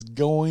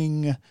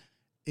going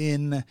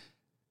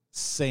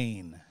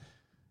insane.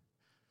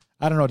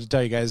 I don't know what to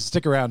tell you guys.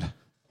 Stick around.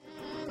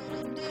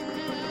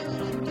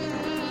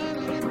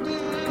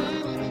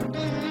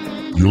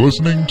 You're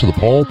listening to the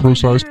Paul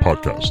Procise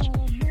Podcast.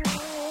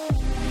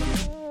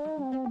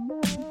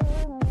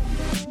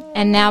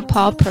 And now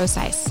Paul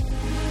Procise.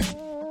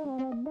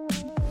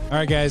 All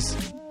right, guys.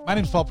 My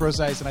name is Paul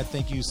Procise, and I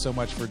thank you so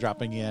much for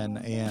dropping in.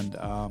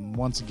 And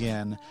once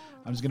again,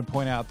 I'm just going to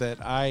point out that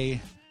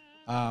I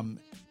am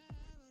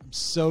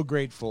so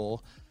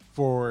grateful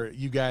for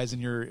you guys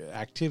and your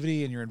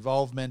activity and your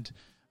involvement.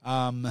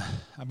 I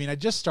mean, I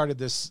just started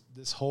this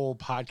whole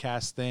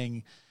podcast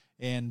thing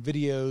and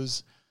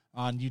videos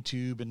on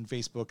YouTube and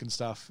Facebook and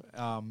stuff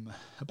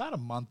about a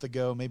month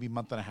ago, maybe a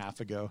month and a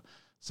half ago,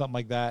 something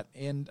like that.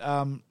 And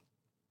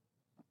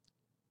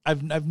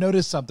I've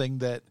noticed something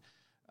that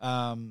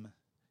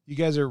you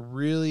guys are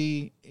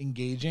really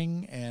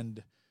engaging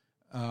and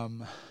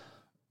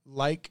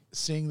like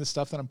seeing the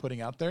stuff that I'm putting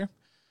out there.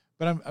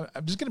 But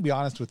I'm just going to be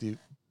honest with you.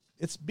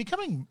 It's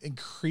becoming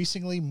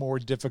increasingly more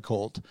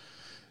difficult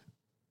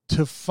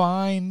to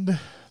find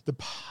the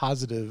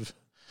positive.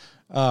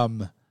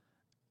 And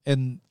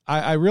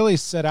I really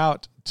set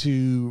out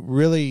to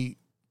really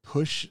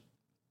push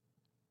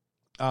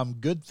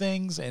good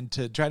things and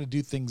to try to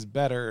do things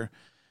better.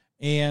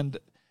 And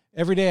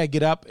every day I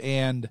get up,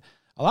 and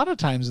a lot of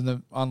times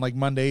on like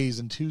Mondays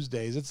and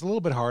Tuesdays, it's a little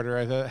bit harder.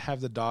 I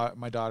have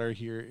my daughter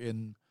here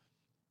in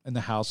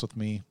the house with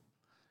me.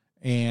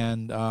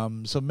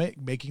 And so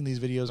making these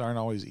videos aren't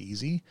always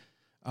easy.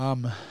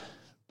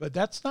 But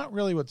that's not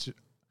really what's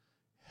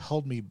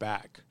held me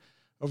back.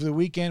 Over the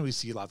weekend, we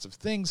see lots of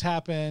things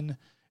happen,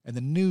 and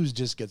the news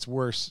just gets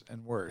worse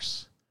and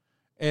worse.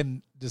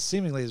 And just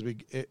seemingly as we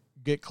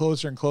get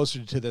closer and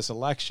closer to this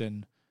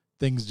election,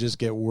 things just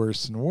get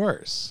worse and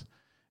worse.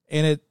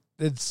 And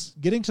it's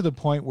getting to the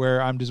point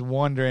where I'm just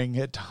wondering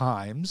at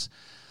times,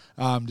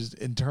 just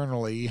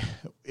internally,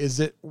 is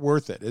it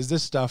worth it? Is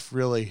this stuff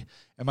really,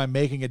 am I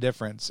making a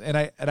difference? And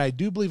I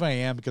do believe I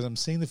am, because I'm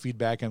seeing the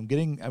feedback, I'm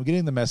getting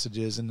the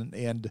messages,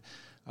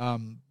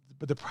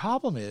 but the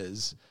problem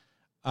is,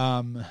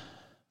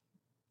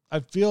 I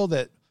feel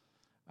that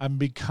I'm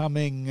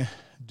becoming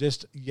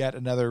just yet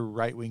another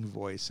right-wing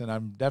voice, and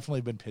I've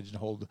definitely been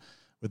pigeonholed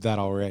with that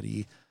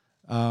already.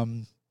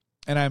 And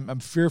I'm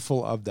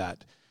fearful of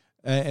that.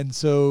 And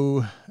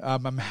so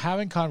I'm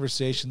having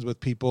conversations with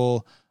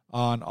people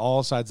on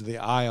all sides of the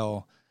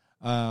aisle,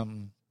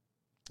 and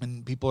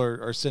people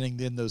are sending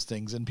in those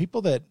things, and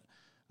people that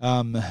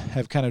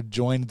have kind of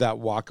joined that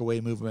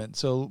walk-away movement.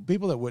 So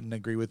people that wouldn't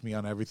agree with me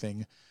on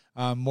everything,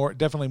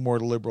 definitely more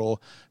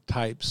liberal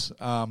types,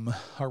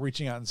 are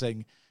reaching out and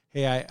saying,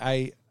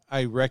 hey,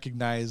 I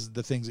recognize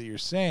the things that you're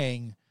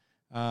saying,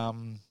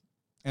 and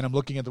I'm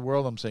looking at the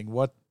world. I'm saying,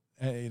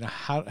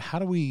 how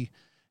do we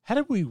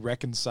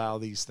reconcile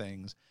these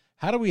things?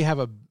 How do we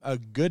have a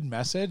good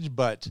message,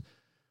 but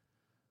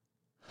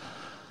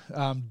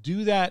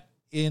do that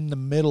in the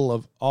middle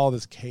of all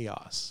this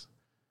chaos?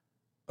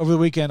 Over the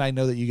weekend, I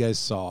know that you guys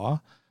saw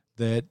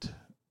that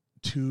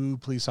two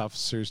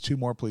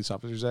more police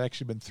officers, there's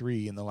actually been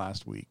 3 in the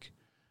last week,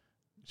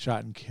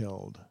 shot and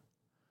killed.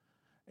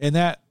 And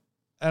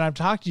I've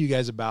talked to you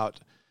guys about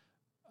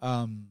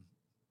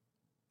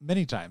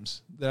many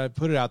times that I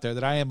put it out there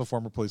that I am a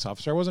former police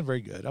officer. I wasn't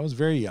very good. I was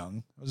very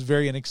young. I was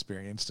very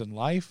inexperienced in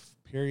life,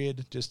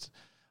 period. Just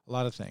a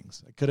lot of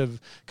things. I could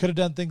have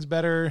done things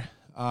better.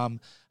 I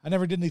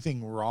never did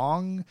anything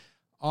wrong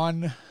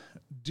on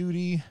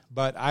duty,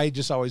 but I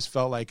just always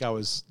felt like I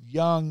was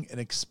young and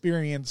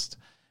inexperienced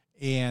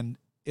and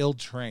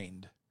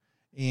ill-trained.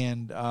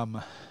 And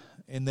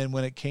then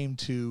when it came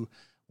to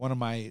one of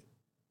my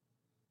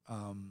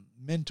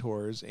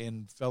mentors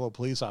and fellow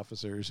police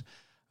officers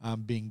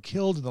being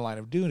killed in the line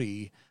of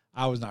duty,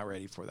 I was not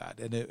ready for that.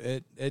 And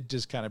it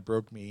just kind of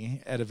broke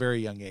me at a very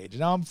young age.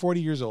 Now I'm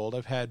 40 years old.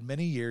 I've had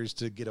many years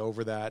to get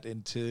over that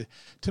and to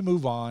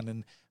move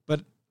on.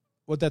 But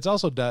what that's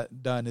also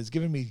done is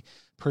given me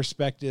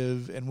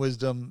perspective and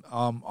wisdom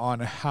on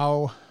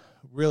how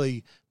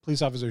really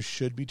police officers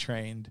should be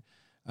trained,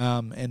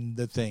 and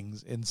the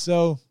things. And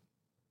so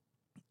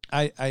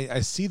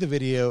I see the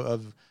video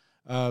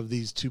of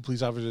these 2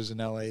 police officers in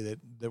LA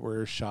that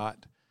were shot.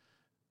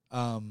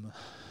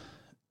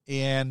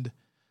 And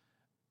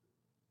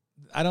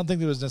I don't think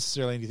there was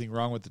necessarily anything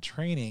wrong with the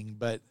training,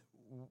 but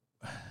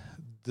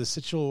the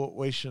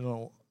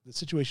situational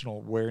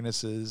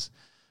awarenesses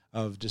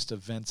of just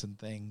events and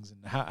things,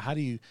 and how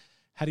do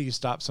you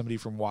stop somebody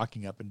from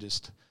walking up and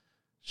just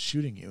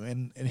shooting you?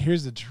 And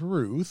here's the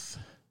truth: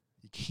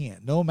 you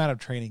can't. No amount of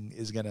training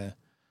is going to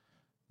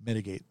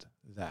mitigate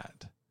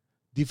that.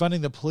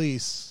 Defunding the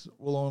police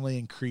will only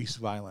increase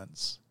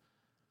violence.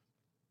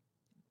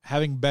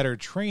 Having better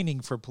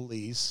training for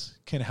police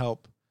can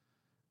help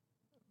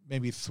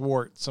maybe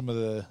thwart some of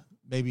the,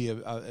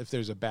 if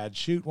there's a bad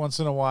shoot once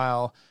in a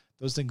while.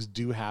 Those things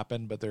do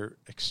happen, but they're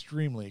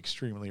extremely,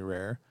 extremely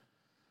rare.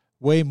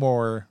 Way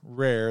more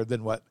rare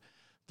than what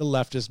the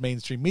leftist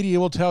mainstream media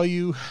will tell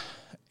you.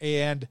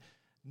 And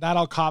not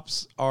all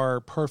cops are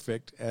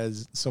perfect,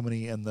 as so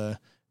many in the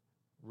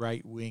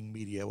right-wing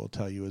media will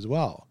tell you as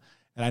well.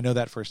 And I know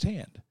that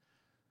firsthand.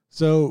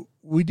 So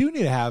we do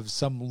need to have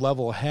some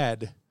level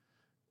head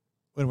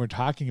when we're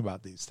talking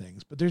about these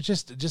things. But it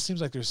just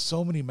seems like there's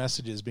so many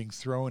messages being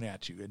thrown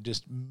at you. And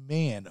just,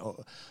 man,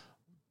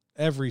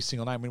 every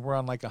single night. I mean, we're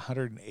on like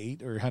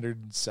 108 or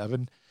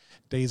 107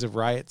 days of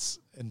riots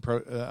in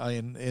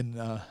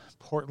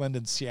Portland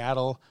and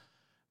Seattle.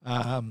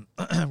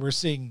 We're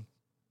seeing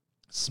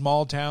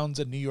small towns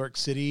in New York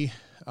City,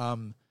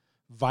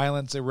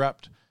 violence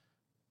erupt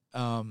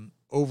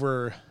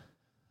over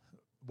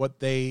what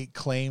they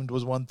claimed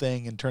was one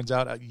thing, and turns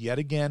out yet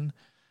again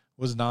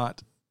was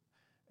not.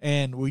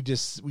 And we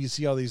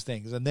see all these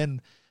things. And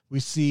then we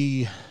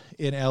see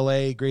in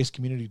LA, Grace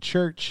Community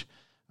Church,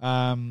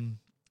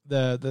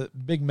 the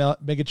big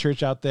mega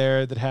church out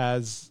there that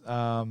has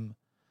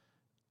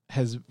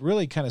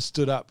really kind of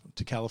stood up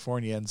to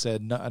California and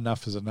said,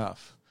 enough is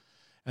enough.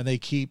 And they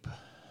keep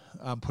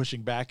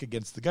pushing back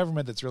against the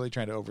government that's really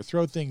trying to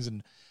overthrow things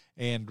and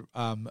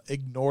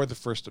ignore the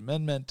First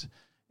Amendment,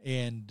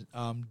 and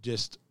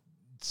just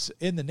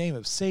in the name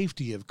of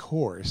safety, of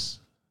course,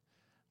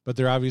 but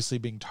they're obviously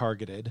being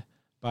targeted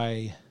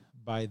by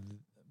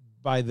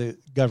the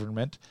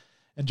government.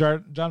 And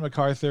John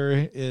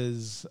MacArthur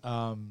is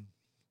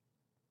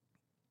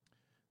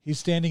he's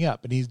standing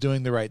up, and he's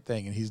doing the right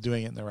thing, and he's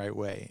doing it in the right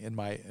way, in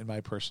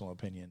my personal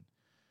opinion.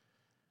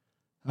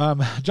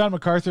 John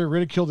MacArthur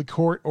ridiculed the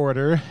court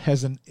order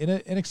as an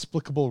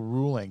inexplicable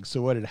ruling.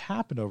 So what had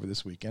happened over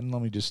this weekend,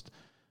 let me just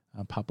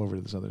pop over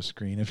to this other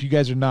screen. If you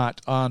guys are not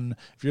on,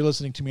 if you're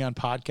listening to me on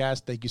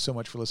podcast, thank you so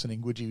much for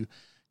listening. Would you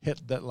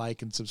hit that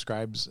like and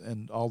subscribes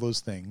and all those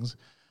things?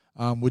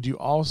 Would you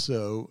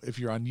also, if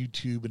you're on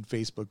YouTube and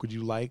Facebook, would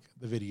you like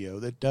the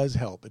video? That does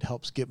help. It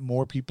helps get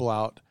more people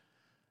out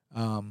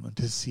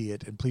to see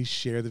it. And please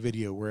share the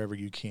video wherever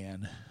you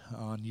can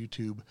on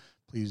YouTube.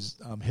 Please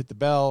hit the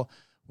bell.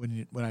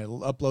 When I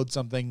upload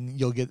something,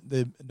 you'll get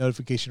the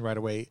notification right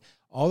away.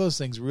 All those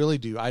things really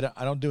do. I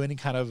don't do any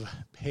kind of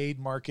paid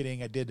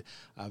marketing. I did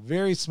a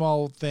very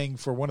small thing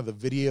for one of the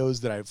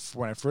videos that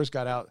when I first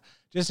got out,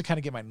 just to kind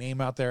of get my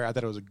name out there. I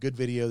thought it was a good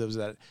video. There was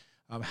that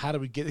How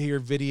Did We Get Here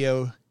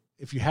video.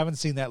 If you haven't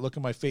seen that, look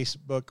at my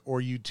Facebook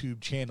or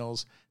YouTube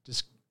channels.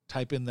 Just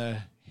type in the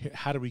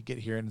How Did We Get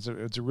Here, and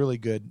it's a really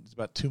good. It's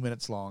about 2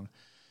 minutes long.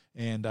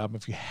 And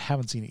if you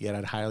haven't seen it yet,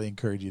 I'd highly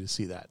encourage you to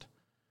see that.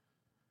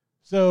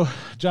 So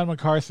John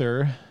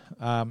MacArthur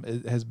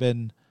has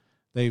been,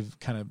 they've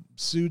kind of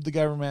sued the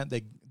government.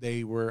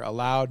 They were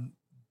allowed,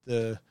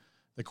 the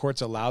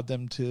courts allowed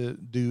them to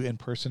do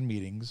in-person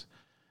meetings.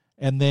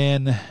 And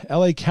then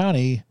LA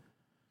County,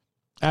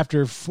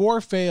 after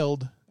 4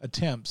 failed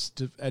attempts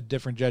at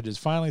different judges,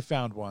 finally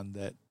found one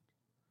that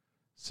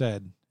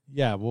said,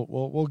 yeah,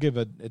 we'll give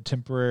a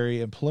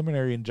temporary and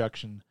preliminary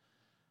injunction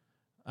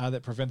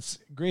that prevents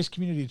Grace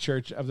Community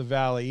Church of the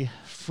Valley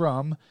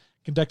from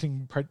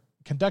conducting,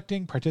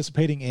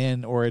 participating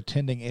in, or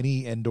attending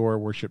any indoor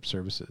worship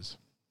services.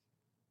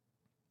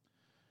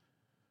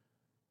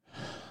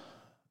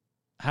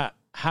 How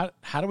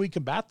do we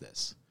combat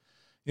this?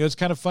 You know, it's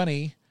kind of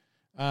funny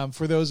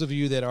for those of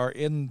you that are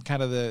in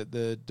kind of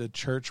the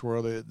church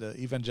world, the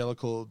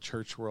evangelical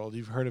church world.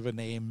 You've heard of a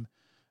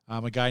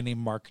guy named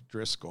Mark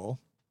Driscoll.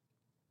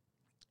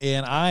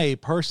 And I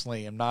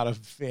personally am not a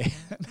fan.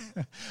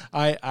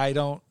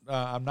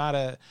 I'm not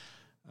a,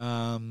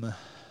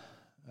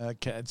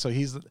 so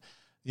he's,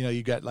 you know,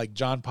 you got like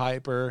John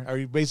Piper, or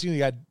you basically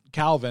got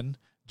Calvin,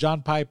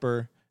 John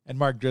Piper, and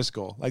Mark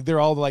Driscoll. Like, they're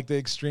all like the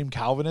extreme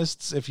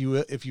Calvinists, if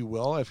you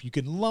will. If you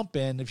can lump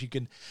in, if you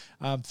can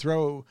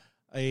throw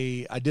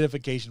a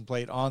identification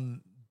plate on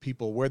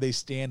people where they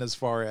stand as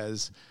far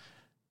as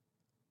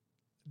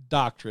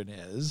doctrine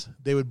is,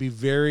 they would be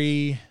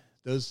very,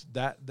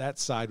 that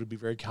side would be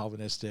very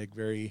Calvinistic,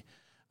 very,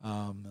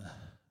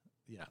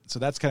 so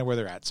that's kind of where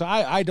they're at. So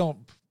I don't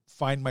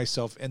find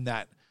myself in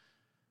that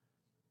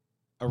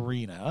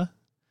arena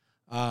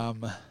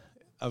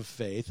of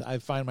faith. I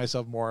find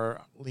myself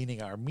more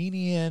leaning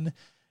Armenian.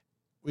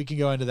 We can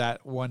go into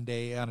that one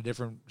day on a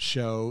different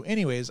show.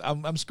 Anyways,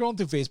 I'm scrolling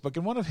through Facebook,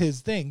 and one of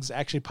his things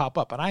actually pop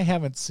up, and I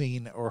haven't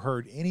seen or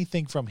heard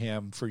anything from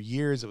him for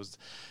years. It was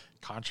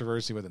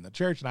controversy within the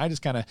church, and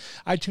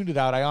I tuned it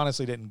out. I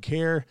honestly didn't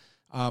care.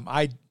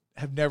 I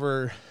have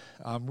never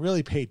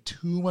really paid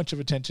too much of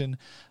attention,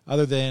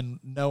 other than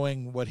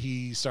knowing what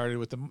he started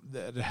with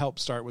to help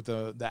start with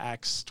the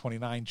Acts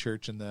 29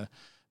 church and the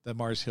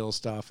Mars Hill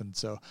stuff. And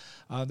so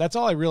that's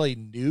all I really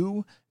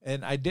knew.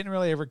 And I didn't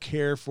really ever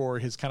care for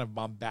his kind of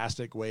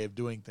bombastic way of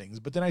doing things.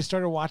 But then I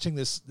started watching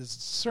this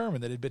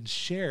sermon that had been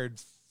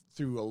shared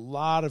through a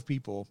lot of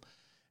people,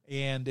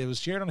 and it was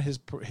shared on his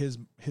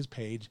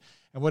page.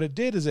 And what it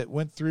did is it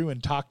went through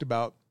and talked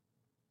about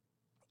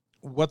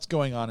what's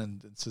going on in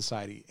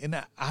society.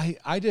 And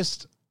I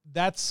just,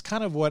 that's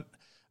kind of what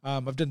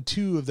I've done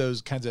 2 of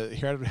those kinds of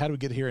how do we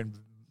get here and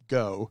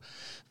go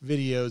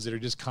videos that are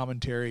just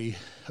commentary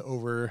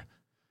over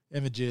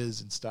images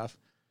and stuff.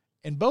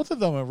 And both of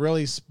them have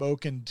really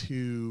spoken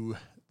to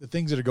the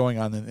things that are going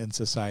on in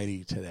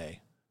society today.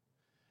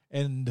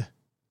 And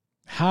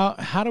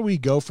how do we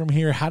go from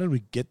here? How did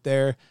we get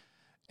there?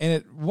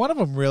 And one of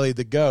them, really,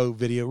 the Go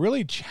video,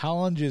 really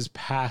challenges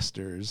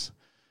pastors.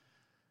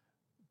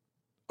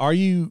 Are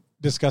you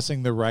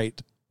discussing the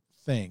right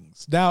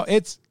things? Now,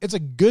 it's a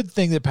good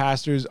thing that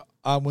pastors,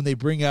 when they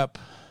bring up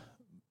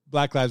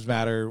Black Lives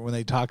Matter, when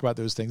they talk about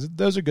those things,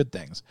 those are good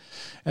things.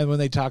 And when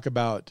they talk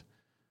about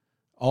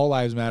all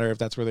lives matter, if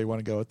that's where they want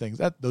to go with things,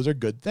 those are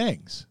good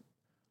things.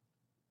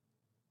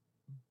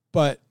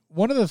 But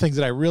one of the things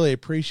that I really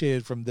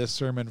appreciated from this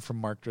sermon from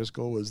Mark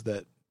Driscoll was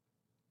that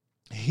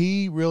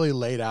he really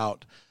laid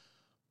out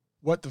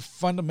what the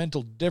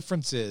fundamental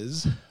difference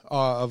is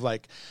of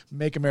like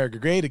Make America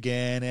Great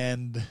Again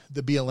and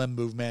the BLM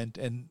movement,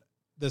 and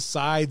the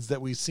sides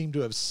that we seem to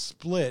have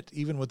split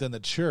even within the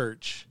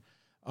church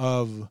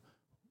of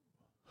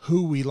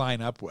who we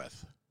line up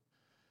with.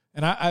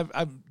 And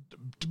I'm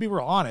to be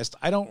real honest,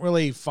 I don't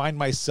really find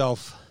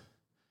myself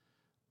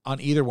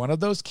on either one of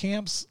those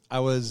camps.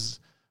 I was,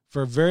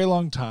 for a very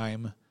long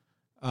time,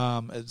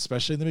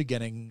 especially in the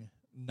beginning,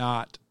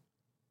 not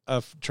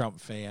a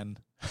Trump fan.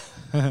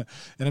 And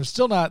I'm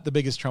still not the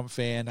biggest Trump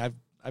fan.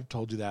 I've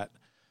told you that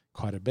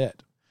quite a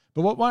bit.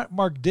 But what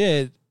Mark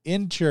did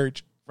in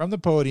church from the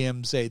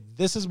podium, say,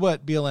 this is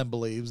what BLM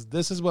believes,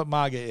 this is what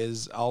MAGA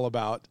is all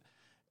about,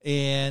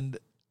 and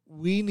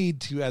we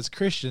need to, as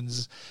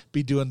Christians,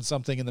 be doing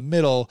something in the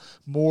middle,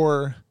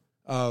 more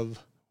of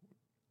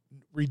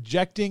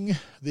rejecting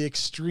the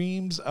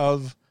extremes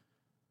of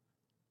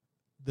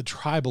the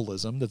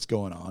tribalism that's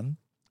going on.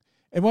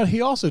 And what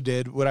he also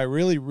did, what I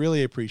really,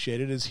 really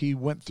appreciated, is he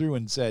went through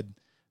and said,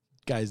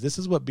 guys, this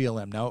is what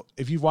BLM. Now,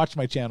 if you've watched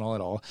my channel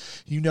at all,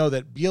 you know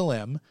that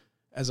BLM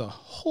as a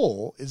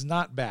whole is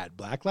not bad.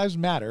 Black Lives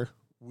Matter.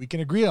 We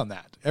can agree on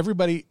that.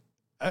 Everybody,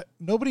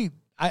 nobody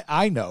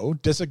I know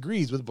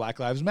disagrees with Black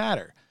Lives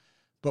Matter,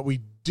 but we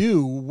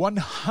do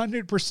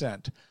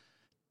 100%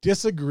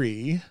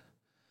 disagree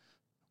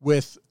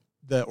with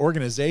the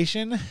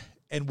organization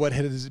and what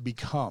it has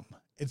become.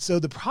 And so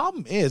the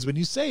problem is, when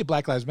you say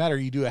Black Lives Matter,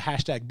 you do a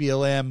hashtag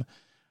BLM,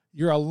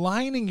 you're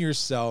aligning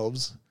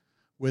yourselves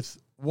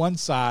with one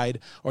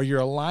side, or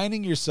you're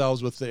aligning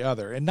yourselves with the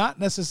other, and not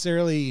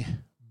necessarily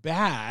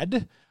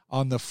bad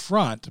on the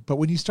front. But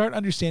when you start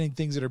understanding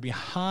things that are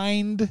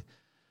behind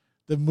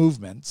the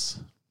movements,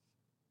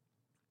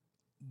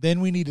 then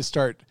we need to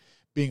start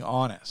being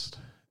honest.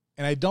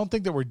 And I don't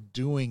think that we're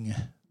doing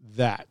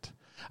that.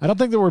 I don't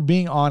think that we're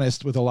being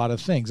honest with a lot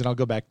of things. And I'll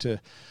go back to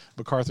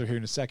MacArthur here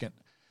in a second.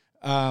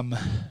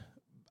 BLM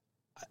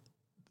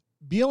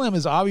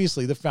is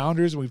obviously the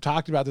founders, and we've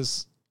talked about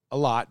this a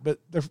lot, but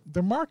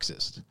they're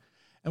Marxist.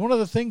 And one of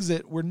the things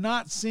that we're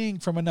not seeing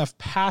from enough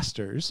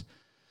pastors,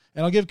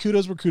 and I'll give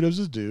kudos where kudos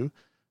is due,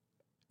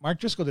 Mark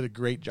Driscoll did a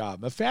great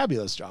job, a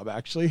fabulous job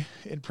actually,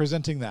 in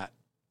presenting that.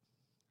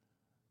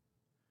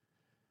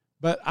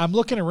 But I'm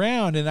looking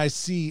around and I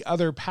see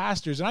other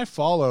pastors,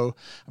 and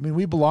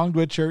we belong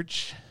to a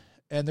church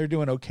and they're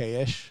doing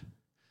okay-ish.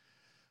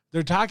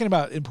 They're talking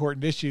about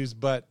important issues,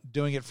 but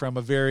doing it from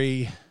a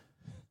very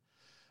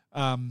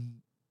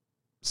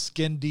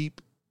skin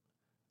deep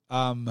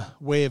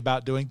way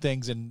about doing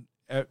things, and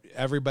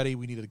everybody,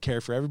 we need to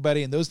care for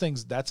everybody. And those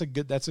things, that's a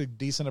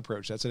decent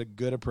approach. That's a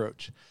good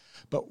approach.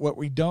 But what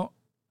we don't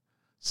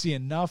see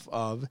enough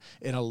of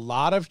in a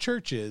lot of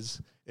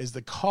churches is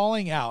the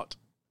calling out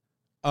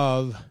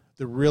of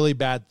the really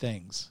bad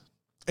things.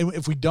 And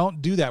if we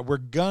don't do that, we're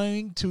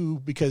going to,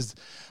 because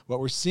what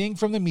we're seeing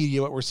from the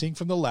media, what we're seeing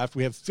from the left,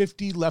 we have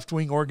 50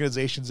 left-wing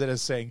organizations that are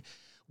saying,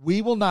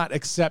 we will not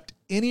accept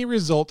any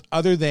result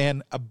other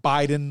than a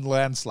Biden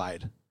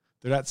landslide.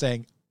 They're not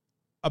saying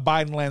a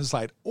Biden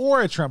landslide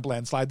or a Trump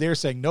landslide. They're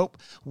saying, nope,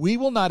 we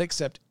will not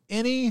accept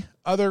any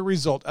other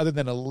result other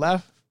than a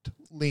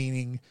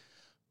left-leaning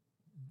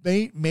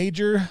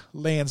major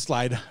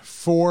landslide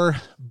for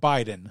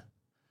Biden.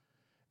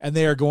 And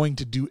they are going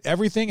to do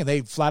everything, and they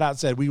flat out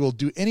said, we will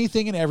do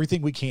anything and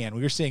everything we can.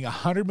 We are seeing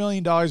 $100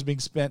 million being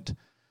spent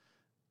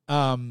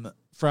from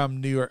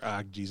New York.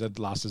 I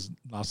lost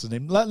his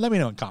name. Let me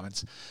know in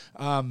comments.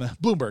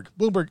 Bloomberg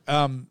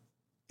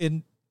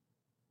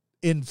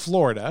in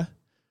Florida.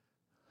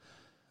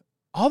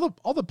 All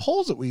the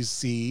polls that we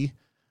see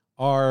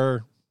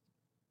are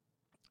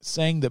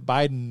saying that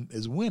Biden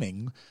is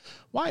winning.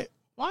 Why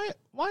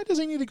does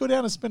he need to go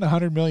down and spend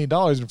 $100 million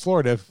in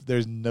Florida if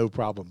there's no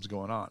problems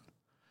going on?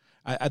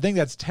 I think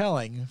that's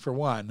telling, for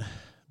one.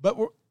 But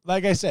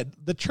like I said,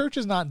 the church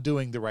is not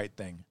doing the right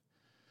thing.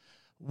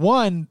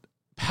 One,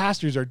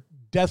 pastors are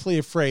deathly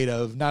afraid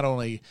of not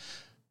only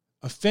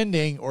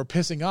offending or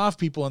pissing off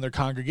people in their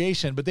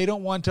congregation, but they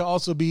don't want to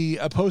also be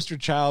a poster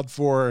child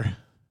for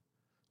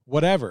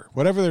whatever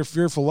they're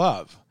fearful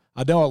of.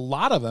 I know a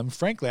lot of them,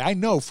 frankly, I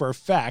know for a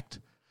fact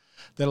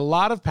that a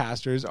lot of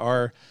pastors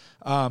are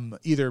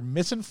either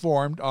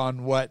misinformed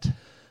on what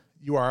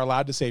you are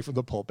allowed to say from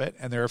the pulpit,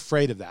 and they're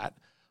afraid of that,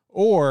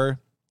 or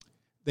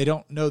they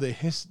don't know they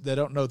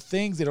don't know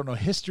things, they don't know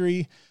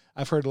history.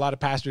 I've heard a lot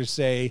of pastors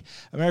say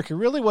America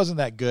really wasn't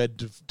that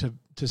good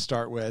to to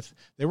start with.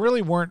 They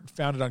really weren't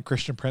founded on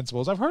Christian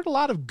principles. I've heard a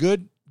lot of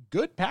good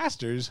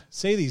pastors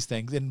say these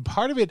things, and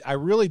part of it I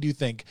really do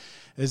think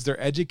is their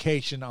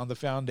education on the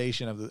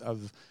foundation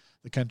of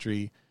the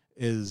country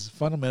is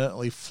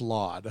fundamentally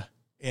flawed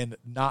and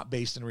not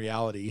based in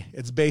reality.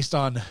 It's based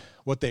on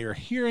what they are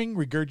hearing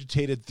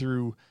regurgitated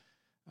through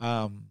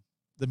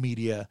the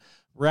media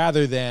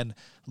rather than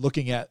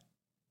looking at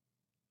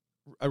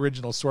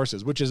original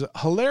sources, which is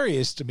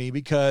hilarious to me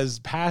because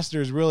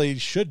pastors really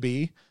should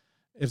be,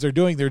 if they're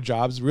doing their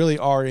jobs, really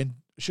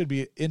should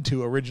be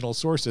into original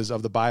sources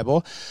of the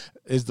Bible.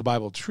 Is the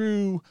Bible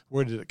true?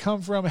 Where did it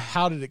come from?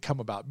 How did it come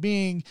about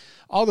being?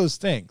 All those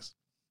things.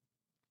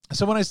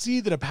 So when I see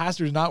that a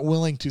pastor is not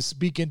willing to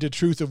speak into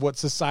truth of what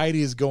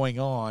society is going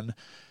on,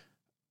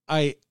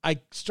 I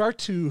start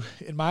to,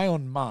 in my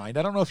own mind,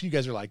 I don't know if you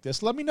guys are like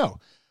this. Let me know.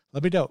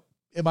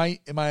 Am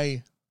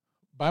I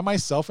by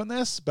myself in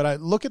this? But I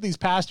look at these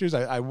pastors,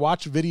 I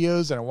watch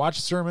videos and I watch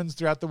sermons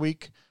throughout the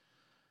week,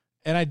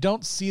 and I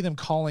don't see them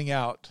calling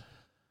out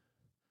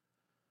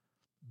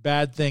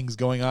bad things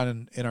going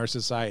on in our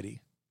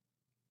society.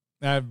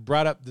 Now, I've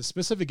brought up the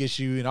specific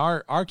issue in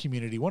our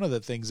community. One of the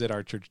things that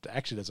our church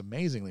actually does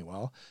amazingly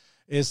well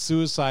is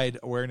suicide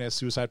awareness,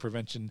 suicide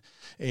prevention,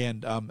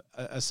 and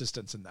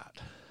assistance in that.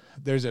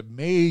 There's a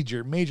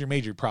major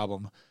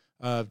problem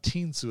of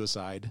teen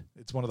suicide.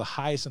 It's one of the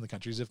highest in the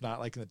countries, if not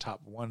like in the top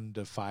 1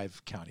 to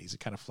 5 counties. It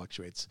kind of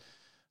fluctuates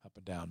up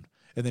and down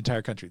in the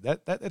entire country.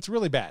 That's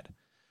really bad.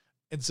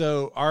 And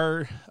so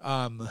our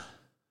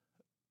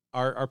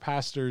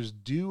pastors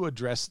do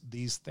address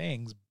these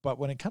things, but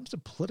when it comes to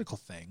political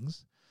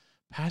things,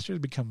 pastors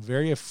become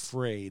very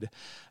afraid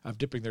of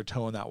dipping their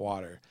toe in that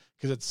water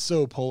because it's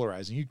so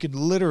polarizing. You can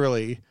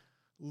literally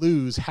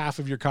lose half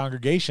of your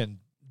congregation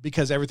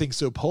because everything's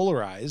so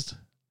polarized.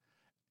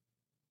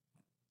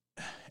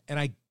 And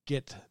I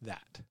get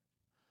that.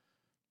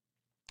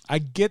 I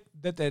get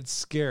that that's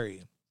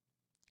scary.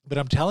 But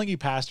I'm telling you,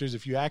 pastors,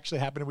 if you actually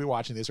happen to be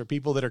watching this or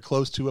people that are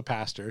close to a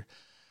pastor,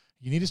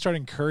 you need to start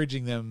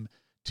encouraging them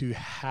to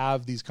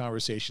have these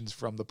conversations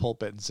from the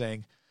pulpit and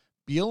saying,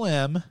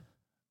 BLM,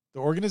 the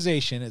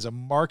organization, is a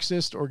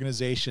Marxist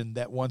organization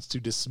that wants to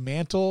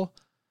dismantle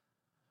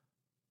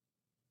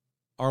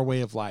our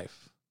way of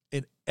life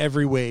in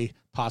every way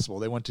possible.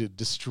 They want to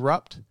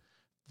disrupt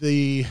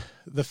the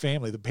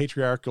family, the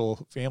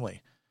patriarchal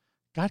family.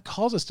 God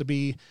calls us to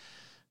be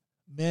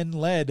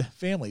men-led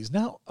families.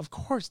 Now, of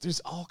course, there's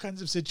all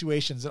kinds of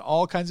situations and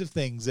all kinds of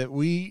things that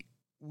we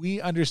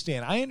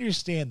understand. I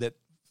understand that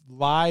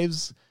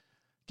lives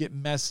get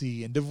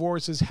messy and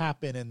divorces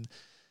happen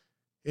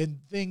and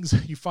things,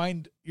 you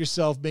find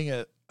yourself being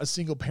a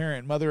single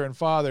parent, mother and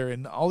father,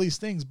 and all these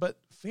things. But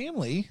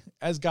family,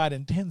 as God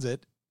intends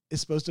it,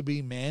 is supposed to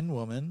be man,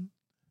 woman.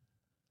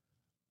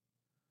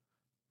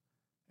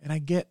 And I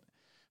get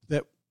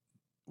that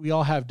we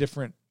all have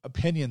different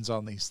opinions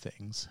on these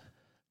things,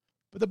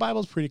 but the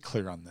Bible's pretty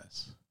clear on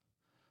this.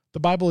 The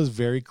Bible is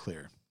very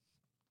clear.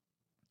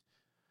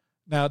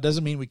 Now, it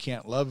doesn't mean we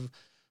can't love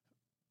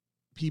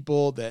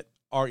people that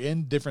are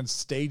in different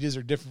stages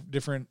or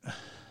different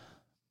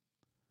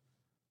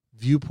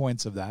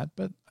viewpoints of that.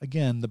 But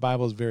again, the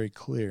Bible is very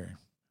clear.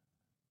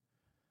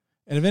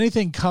 And if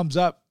anything comes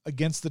up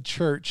against the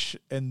church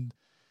and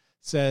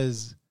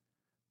says,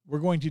 we're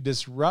going to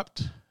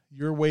disrupt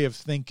your way of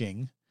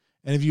thinking,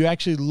 and if you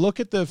actually look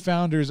at the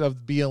founders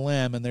of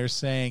BLM and they're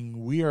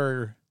saying, we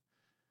are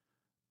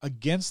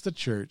against the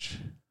church,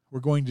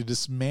 we're going to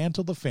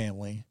dismantle the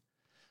family,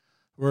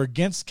 we're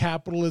against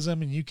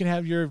capitalism, and you can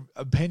have your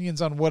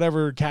opinions on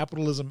whatever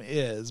capitalism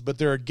is, but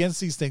they're against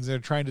these things. They're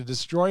trying to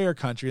destroy our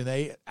country, and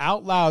they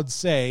out loud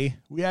say,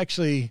 we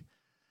actually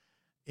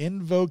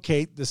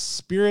invocate the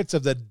spirits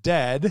of the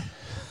dead.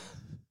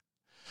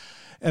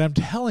 And I'm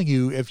telling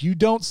you, if you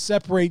don't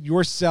separate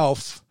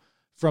yourself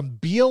from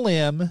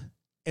BLM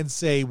and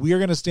say, we are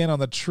going to stand on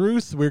the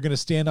truth, we're going to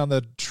stand on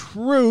the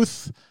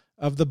truth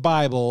of the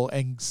Bible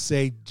and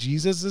say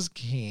Jesus is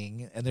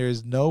king, and there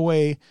is no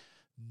way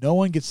no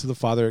one gets to the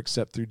Father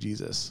except through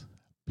Jesus,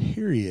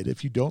 period.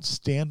 If you don't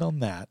stand on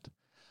that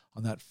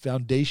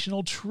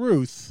foundational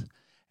truth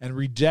and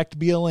reject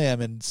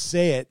BLM and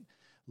say it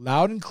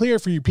loud and clear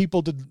for your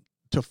people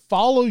to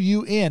follow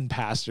you in,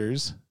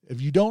 pastors,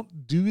 if you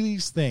don't do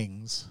these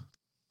things,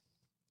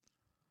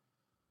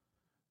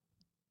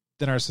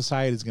 then our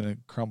society is going to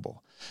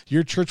crumble.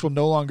 Your church will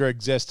no longer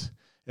exist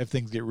if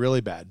things get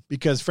really bad.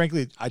 Because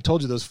frankly, I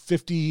told you those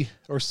 50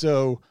 or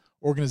so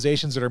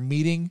organizations that are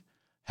meeting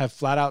have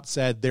flat out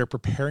said they're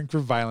preparing for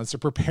violence. They're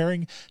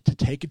preparing to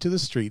take it to the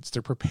streets.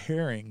 They're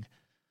preparing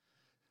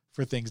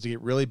for things to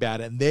get really bad,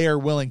 and they are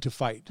willing to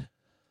fight.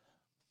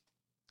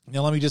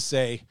 Now, let me just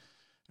say,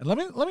 and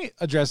let me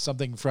address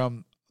something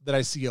from that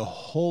I see a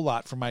whole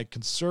lot from my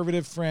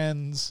conservative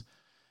friends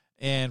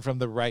and from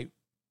the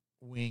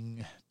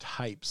right-wing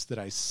types that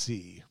I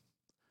see,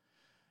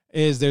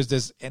 is there's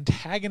this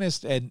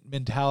antagonist and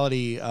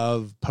mentality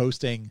of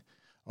posting,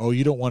 oh,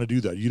 you don't want to do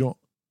that. You don't.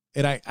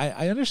 And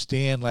I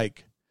understand,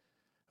 like,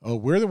 oh,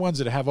 we're the ones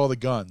that have all the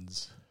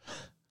guns.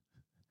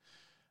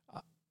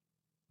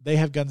 they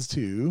have guns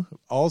too.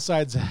 All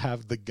sides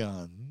have the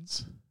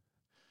guns.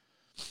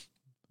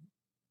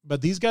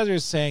 But these guys are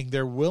saying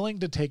they're willing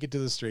to take it to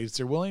the streets.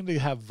 They're willing to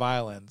have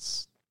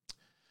violence.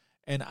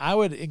 And I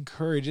would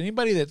encourage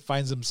anybody that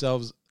finds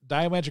themselves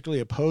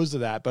diametrically opposed to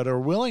that, but are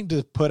willing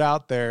to put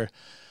out there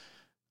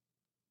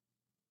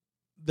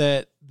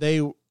that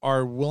they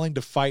are willing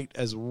to fight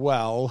as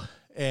well.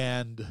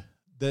 And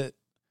that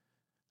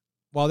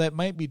while that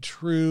might be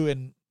true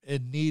and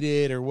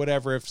needed or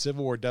whatever, if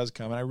civil war does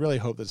come, and I really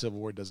hope that civil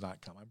war does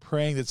not come. I'm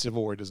praying that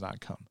civil war does not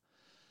come.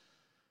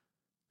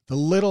 The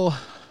little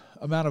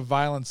amount of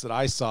violence that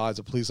I saw as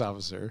a police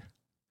officer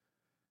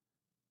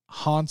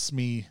haunts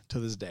me to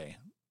this day.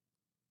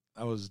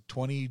 I was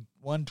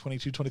 21,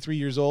 22, 23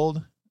 years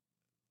old.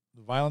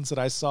 The violence that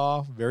I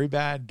saw, very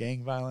bad,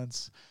 gang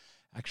violence,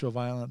 actual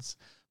violence,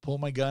 pulling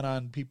my gun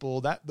on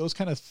people, those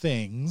kind of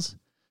things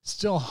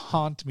still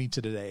haunt me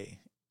to today.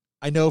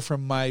 I know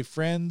from my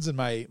friends and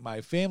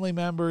my family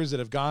members that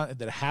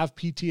have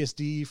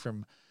PTSD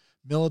from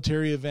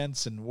military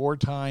events and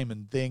wartime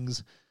and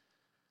things.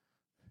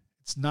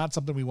 It's not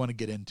something we want to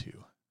get into.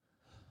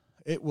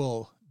 It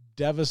will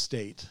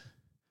devastate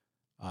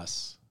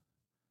us.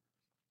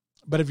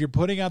 But if you're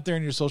putting out there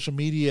in your social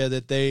media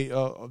that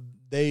the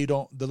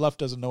left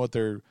doesn't know what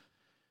they're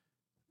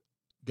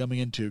coming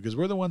into, because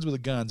we're the ones with the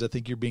guns, I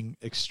think you're being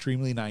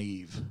extremely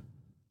naive.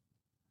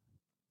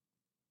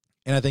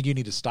 And I think you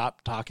need to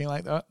stop talking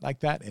like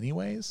that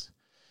anyways,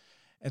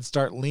 and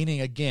start leaning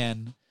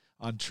again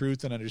on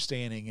truth and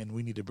understanding. And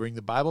we need to bring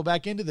the Bible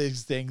back into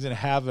these things and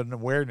have an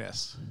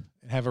awareness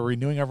and have a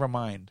renewing of our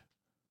mind.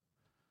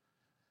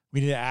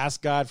 We need to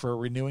ask God for a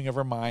renewing of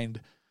our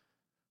mind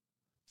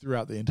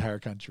throughout the entire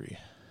country,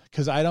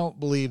 because I don't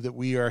believe that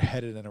we are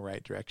headed in the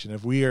right direction.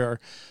 If we are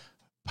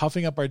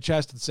puffing up our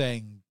chest and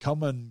saying,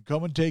 come and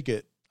take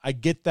it. I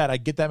get that. I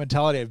get that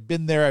mentality. I've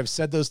been there. I've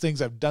said those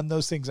things. I've done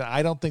those things. And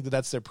I don't think that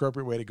that's the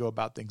appropriate way to go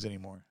about things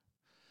anymore.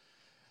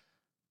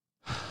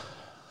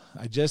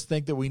 I just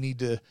think that we need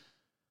to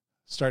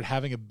start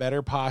having a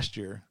better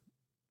posture,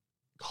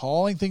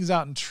 calling things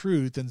out in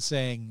truth and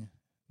saying,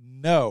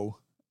 no,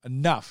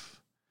 enough.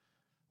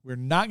 We're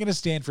not going to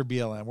stand for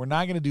BLM. We're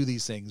not going to do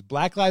these things.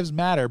 Black Lives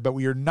Matter, but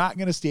we are not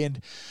going to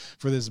stand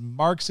for this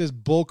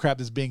Marxist bullcrap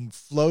that's being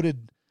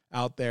floated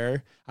out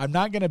there. I'm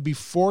not going to be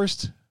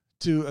forced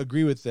to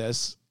agree with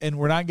this, and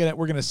we're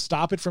going to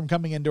stop it from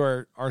coming into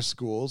our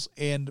schools.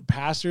 And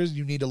pastors,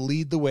 you need to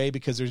lead the way,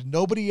 because there's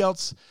nobody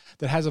else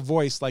that has a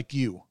voice like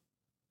you.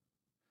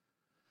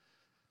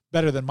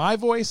 Better than my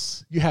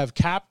voice. You have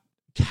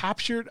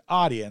captured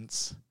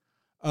audience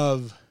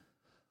of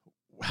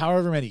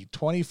however many,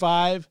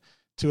 25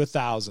 to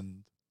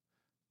 1,000,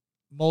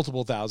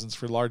 multiple thousands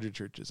for larger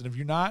churches. And if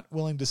you're not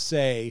willing to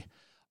say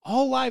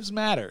all lives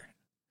matter,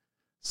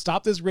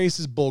 stop this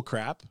racist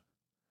bullcrap,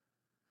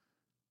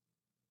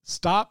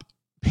 stop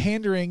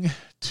pandering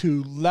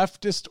to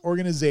leftist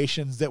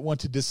organizations that want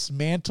to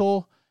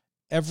dismantle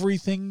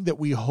everything that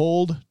we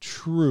hold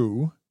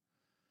true.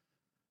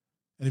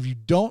 And if you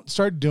don't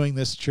start doing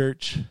this,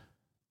 church,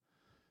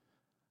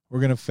 we're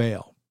going to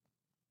fail.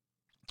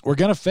 We're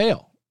going to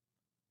fail.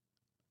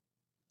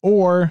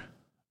 Or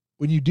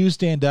when you do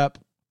stand up,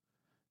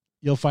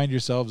 you'll find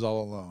yourselves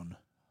all alone,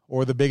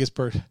 or the biggest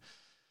person.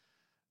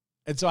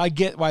 And so I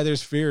get why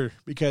there's fear,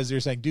 because they're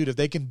saying, dude, if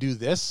they can do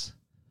this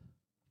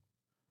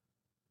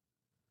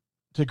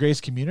to Grace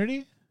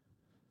Community,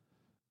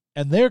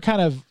 and they're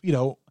kind of,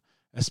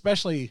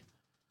 especially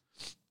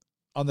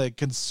on the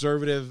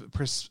conservative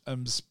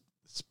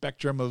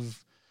spectrum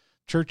of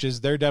churches,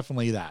 they're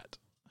definitely that.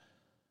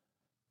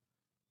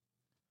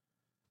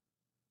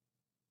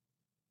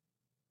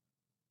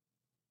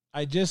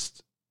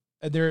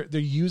 They're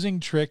using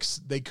tricks.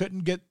 They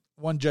couldn't get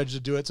one judge to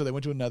do it, so they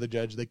went to another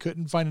judge. They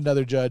couldn't find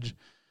another judge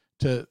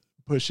to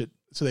push it,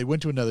 so they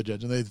went to another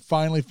judge, and they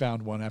finally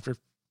found one after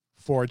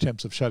 4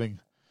 attempts of shutting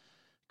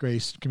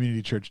Grace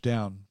Community Church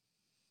down.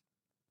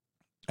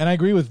 And I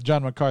agree with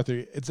John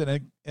MacArthur. It's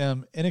an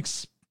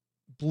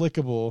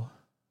inexplicable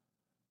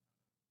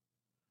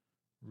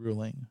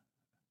ruling.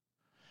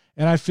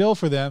 And I feel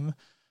for them.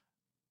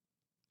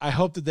 I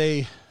hope that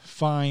they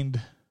find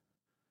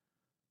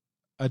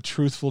a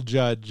truthful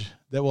judge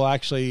that will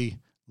actually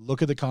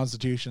look at the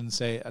Constitution and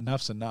say,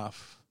 enough's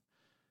enough.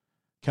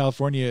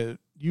 California,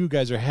 you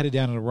guys are headed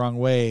down in the wrong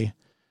way.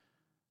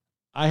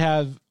 I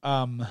have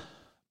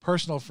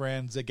personal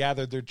friends that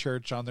gathered their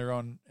church in their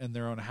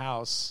own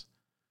house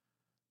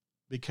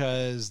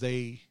because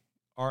they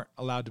aren't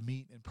allowed to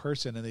meet in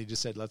person, and they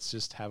just said, let's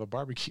just have a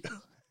barbecue.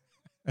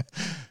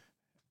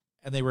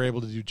 And they were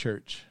able to do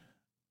church.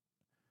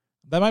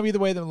 That might be the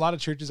way that a lot of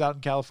churches out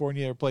in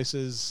California or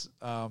places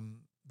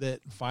that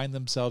find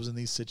themselves in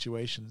these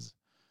situations.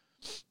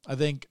 I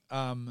think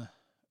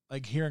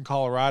like here in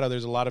Colorado,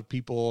 there's a lot of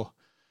people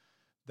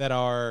that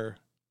are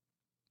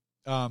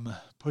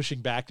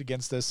pushing back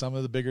against this. Some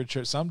of the bigger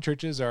some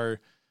churches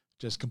are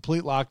just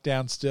complete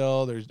lockdown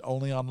still. There's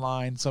only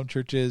online. Some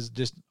churches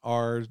just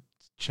are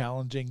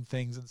challenging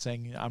things and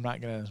saying, I'm not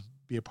going to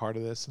be a part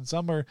of this. And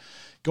some are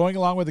going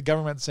along with the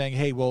government saying,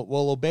 hey,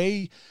 we'll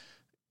obey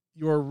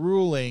your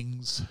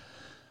rulings,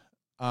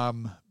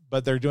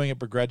 but they're doing it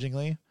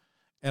begrudgingly.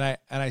 And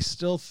I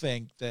still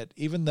think that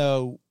even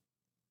though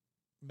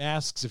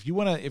masks, if you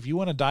want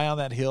to die on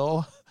that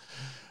hill,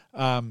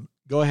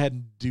 go ahead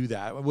and do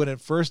that. When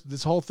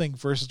this whole thing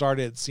first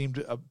started, it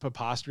seemed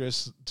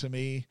preposterous to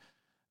me.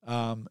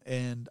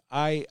 And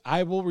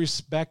I will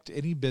respect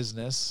any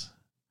business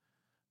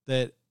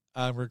that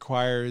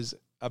requires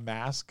a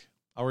mask.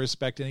 I'll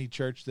respect any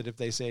church that if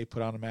they say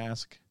put on a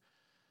mask.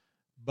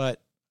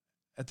 But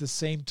at the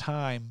same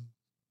time,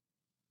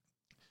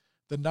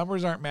 the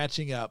numbers aren't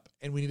matching up,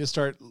 and we need to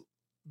start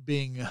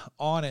being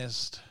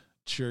honest,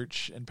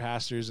 church and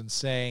pastors, and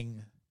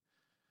saying,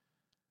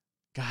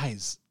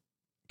 guys,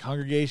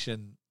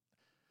 congregation,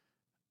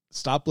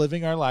 stop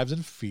living our lives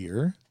in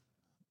fear.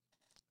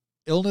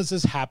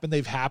 Illnesses happen.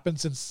 They've happened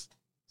since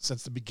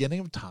the beginning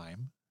of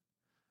time,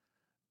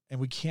 and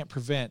we can't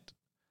prevent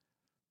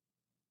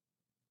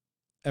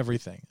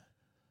everything.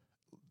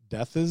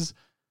 Death is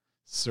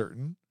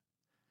certain,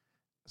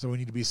 so we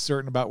need to be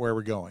certain about where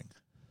we're going.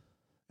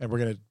 And we're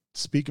going to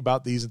speak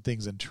about these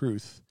things in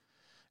truth.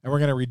 And we're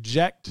going to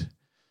reject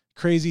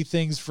crazy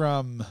things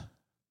from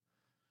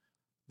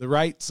the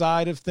right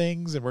side of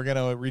things, and we're going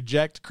to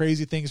reject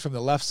crazy things from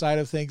the left side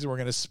of things, and we're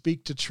going to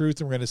speak to truth,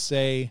 and we're going to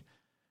say,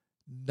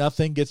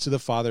 nothing gets to the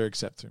Father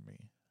except through me.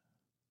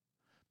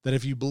 That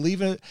if you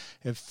believe in it,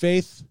 if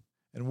faith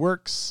and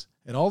works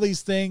and all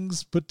these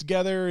things put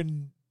together,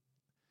 and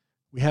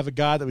we have a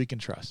God that we can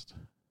trust.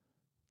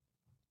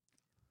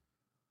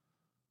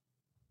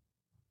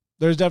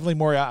 There's definitely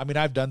more. I mean,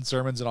 I've done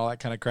sermons and all that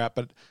kind of crap,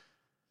 but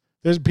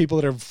there's people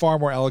that are far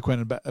more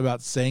eloquent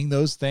about saying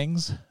those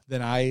things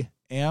than I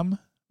am.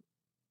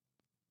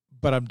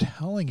 But I'm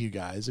telling you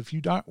guys, if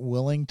you're not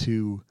willing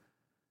to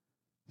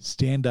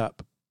stand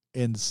up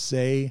and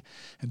say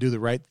and do the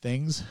right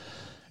things,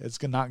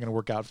 it's not going to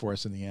work out for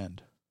us in the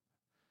end.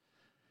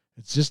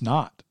 It's just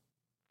not.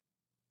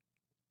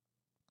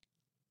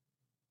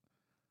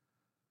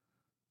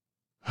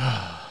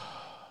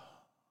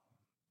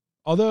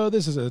 Although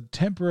this is a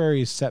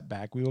temporary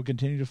setback, we will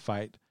continue to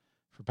fight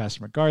for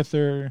Pastor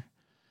MacArthur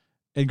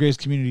and Grace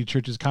Community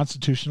Church's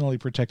constitutionally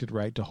protected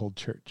right to hold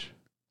church.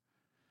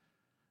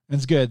 And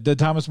it's good. The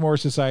Thomas More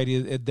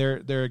Society,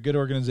 they're a good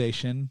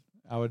organization.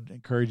 I would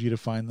encourage you to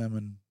find them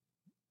and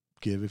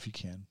give if you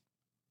can,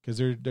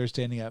 because they're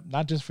standing up,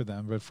 not just for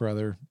them, but for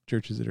other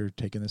churches that are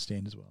taking the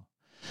stand as well.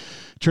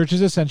 Church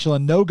is essential,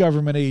 and no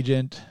government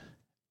agent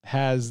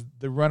has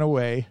the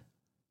runaway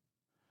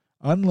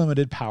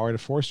unlimited power to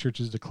force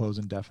churches to close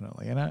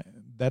indefinitely. And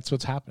that's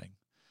what's happening.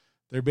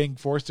 They're being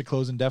forced to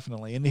close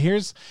indefinitely. And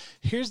here's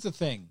the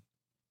thing.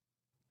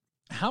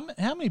 How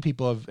many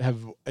people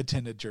have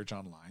attended church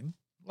online?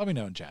 Let me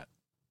know in chat.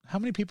 How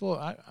many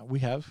people we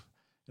have?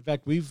 In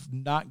fact, we've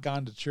not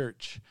gone to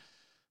church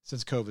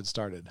since COVID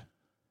started.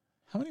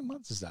 How many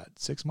months is that?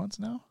 6 months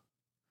now?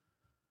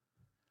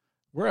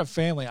 We're a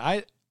family.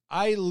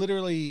 I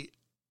literally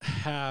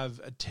have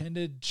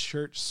attended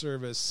church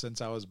service since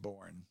I was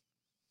born.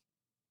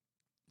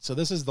 So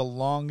this is the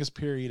longest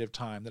period of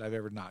time that I've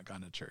ever not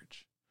gone to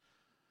church.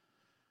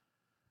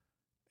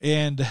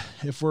 And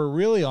if we're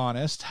really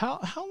honest, how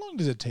long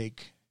does it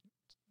take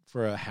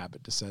for a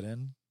habit to set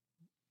in?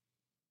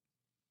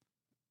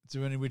 It's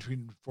in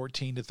between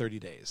 14 to 30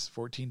 days.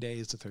 14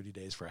 days to 30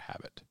 days for a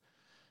habit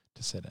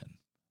to set in.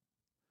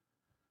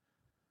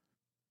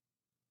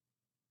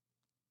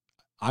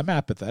 I'm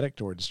apathetic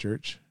towards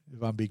church,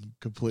 if I'm being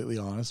completely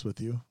honest with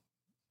you.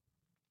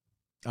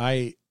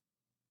 I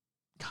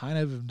kind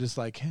of am just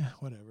like,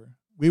 whatever.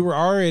 We were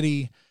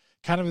already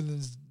kind of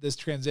in this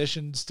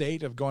transition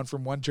state of going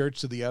from one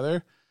church to the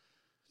other.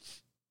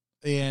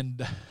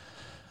 And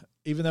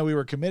even though we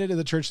were committed to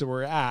the church that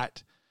we're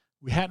at,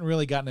 we hadn't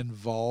really gotten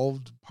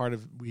involved.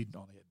 We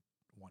only had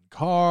one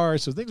car.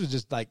 So things were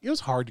just like, it was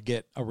hard to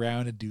get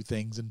around and do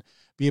things and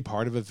be a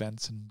part of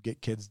events and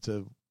get kids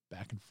to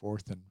back and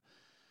forth and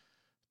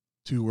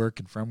to work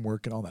and from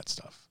work and all that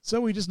stuff.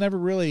 So we just never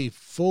really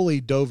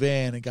fully dove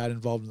in and got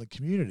involved in the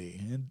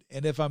community.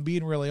 And if I'm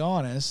being really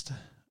honest,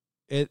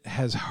 it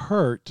has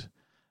hurt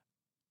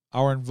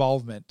our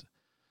involvement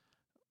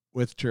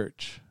with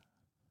church.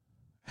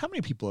 How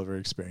many people have ever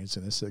experienced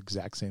this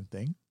exact same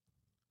thing?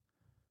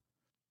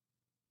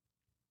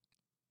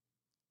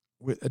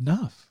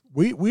 Enough.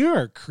 We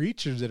are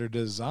creatures that are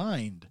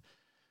designed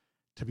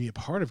to be a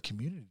part of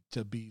community,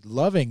 to be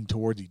loving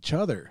towards each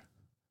other.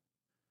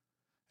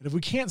 And if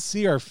we can't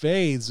see our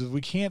faiths, if we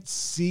can't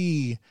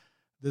see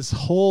this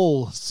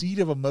whole seed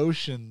of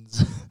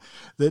emotions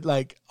that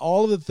like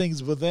all of the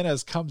things within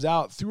us comes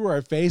out through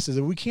our faces,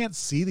 if we can't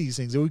see these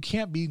things, if we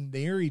can't be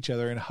near each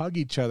other and hug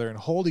each other and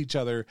hold each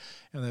other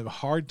and have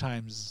hard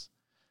times,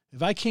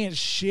 if I can't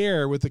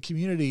share with the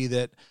community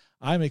that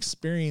I'm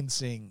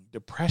experiencing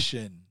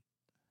depression,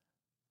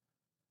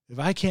 if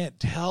I can't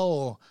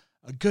tell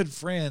a good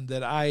friend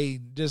that I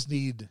just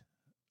need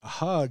a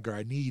hug or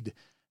I need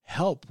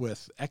help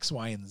with X,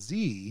 Y, and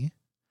Z,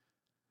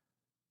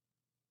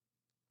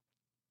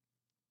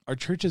 are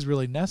churches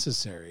really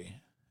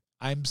necessary?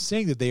 I'm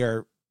saying that they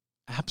are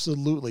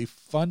absolutely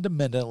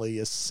fundamentally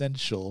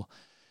essential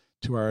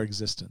to our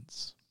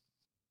existence.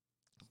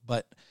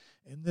 But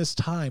in this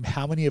time,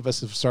 how many of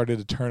us have started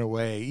to turn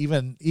away?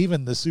 Even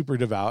the super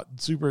devout,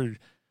 super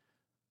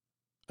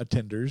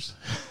attenders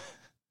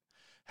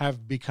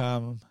have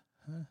become,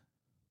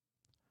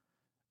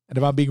 and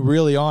if I'm being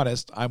really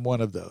honest, I'm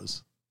one of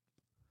those.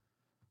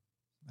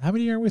 How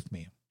many are with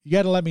me? You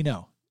got to let me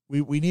know.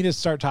 We need to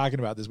start talking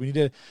about this. You need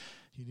to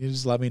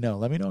just let me know.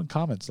 Let me know in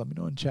comments. Let me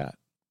know in chat.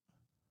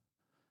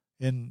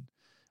 On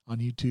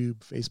YouTube,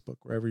 Facebook,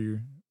 wherever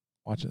you're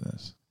watching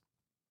this.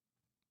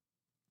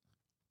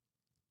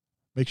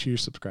 Make sure you're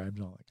subscribed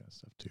and all that kind of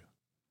stuff too.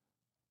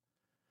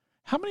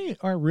 How many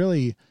are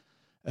really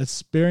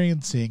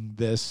experiencing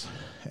this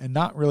and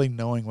not really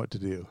knowing what to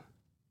do?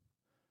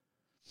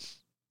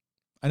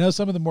 I know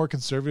some of the more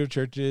conservative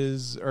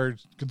churches or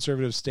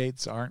conservative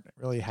states aren't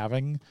really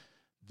having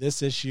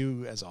this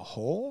issue as a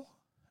whole,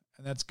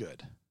 and that's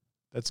good.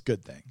 That's a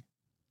good thing.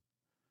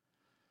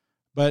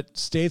 But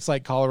states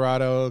like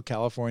Colorado,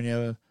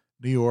 California,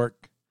 New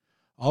York,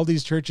 all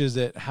these churches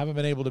that haven't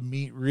been able to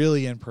meet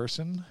really in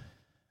person,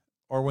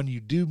 or when you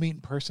do meet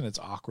in person, it's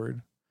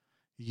awkward.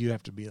 You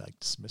have to be like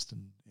dismissed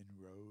in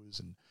rows,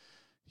 and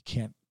you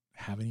can't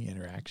have any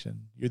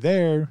interaction. You're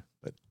there,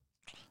 but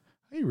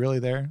are you really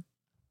there?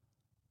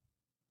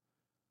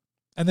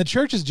 And the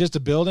church is just a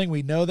building.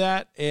 We know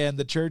that. And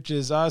the church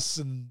is us.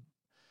 And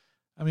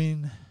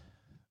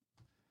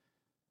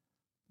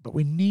but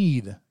we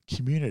need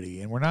community,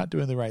 and we're not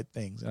doing the right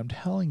things. And I'm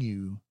telling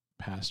you,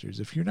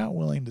 pastors, if you're not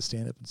willing to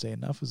stand up and say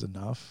enough is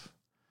enough,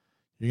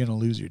 you're going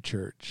to lose your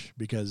church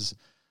because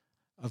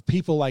of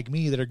people like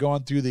me that are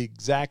going through the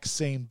exact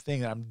same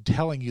thing that I'm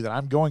telling you that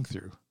I'm going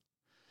through.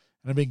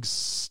 And I'm being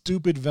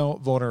stupid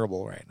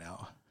vulnerable right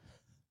now.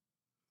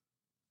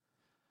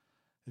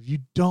 If you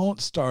don't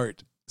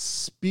start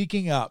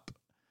speaking up,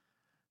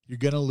 you're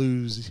going to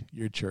lose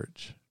your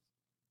church.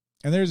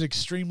 And there's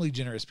extremely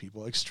generous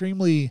people,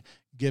 extremely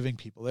giving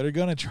people that are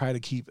going to try to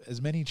keep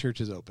as many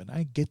churches open.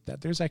 I get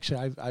that. There's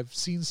actually, I've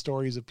seen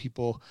stories of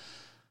people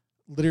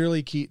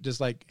literally keep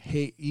just like,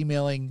 hey,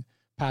 emailing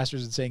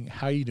pastors and saying,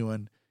 how you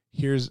doing?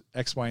 Here's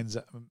X, Y, and Z,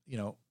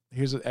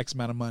 here's an X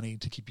amount of money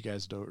to keep you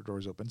guys'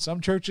 doors open.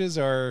 Some churches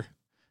are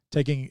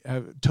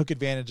took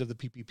advantage of the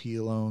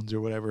PPP loans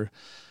or whatever.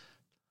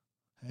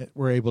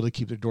 We're able to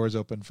keep their doors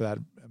open for that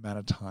amount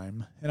of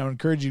time. And I would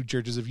encourage you,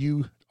 churches, if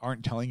you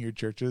aren't telling your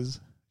churches,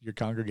 your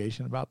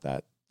congregation about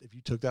that, if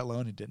you took that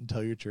loan and didn't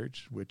tell your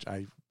church, which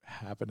I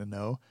happen to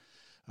know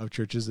of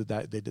churches that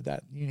they did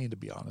that, you need to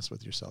be honest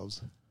with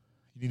yourselves.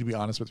 You need to be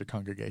honest with your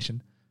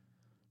congregation.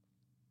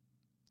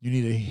 You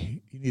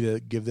need to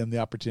give them the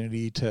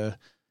opportunity to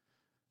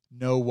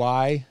know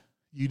why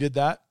you did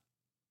that,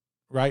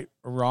 right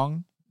or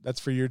wrong.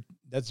 That's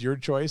your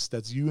choice.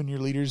 That's you and your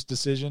leader's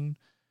decision.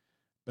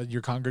 But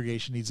your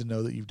congregation needs to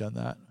know that you've done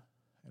that.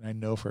 And I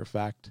know for a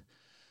fact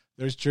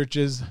there's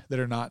churches that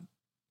are not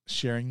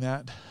sharing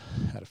that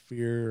out of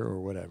fear or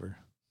whatever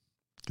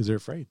because they're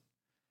afraid.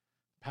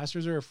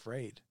 Pastors are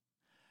afraid.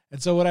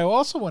 And so what I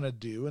also want to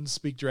do and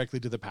speak directly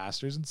to the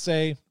pastors and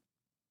say,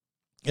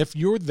 if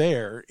you're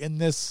there in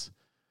this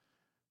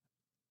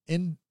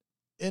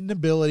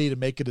inability to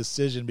make a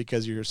decision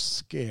because you're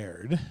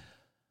scared,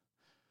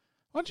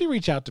 why don't you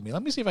reach out to me?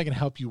 Let me see if I can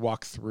help you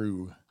walk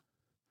through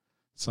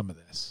some of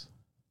this.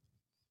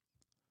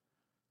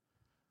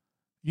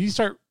 You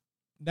start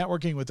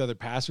networking with other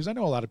pastors. I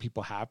know a lot of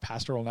people have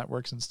pastoral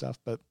networks and stuff,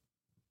 but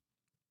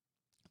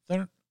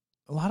a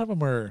lot of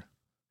them are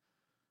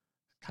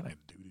kind of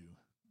doo-doo.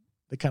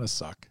 They kind of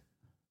suck.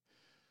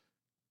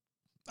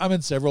 I'm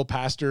in several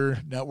pastor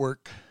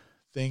network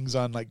things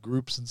on like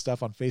groups and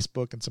stuff on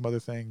Facebook and some other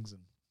things.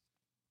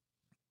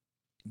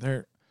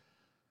 And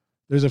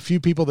there's a few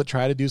people that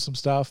try to do some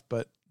stuff,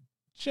 but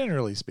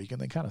generally speaking,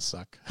 they kind of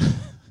suck.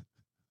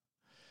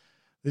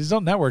 They just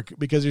don't network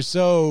because you're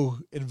so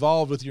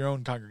involved with your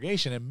own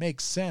congregation. It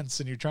makes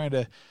sense, and you're trying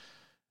to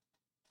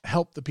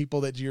help the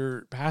people that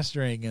you're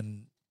pastoring,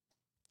 and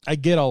I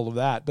get all of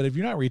that. But if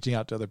you're not reaching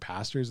out to other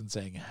pastors and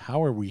saying,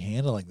 how are we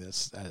handling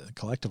this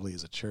collectively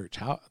as a church,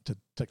 how to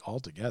all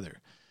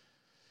together,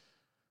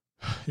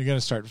 you're going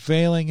to start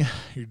failing.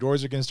 Your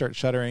doors are going to start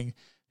shuttering.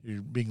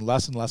 You're being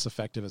less and less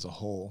effective as a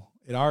whole.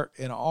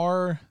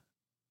 The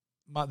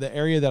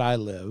area that I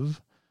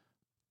live,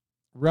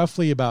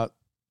 roughly about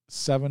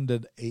 7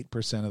 to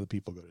 8% of the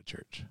people go to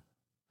church.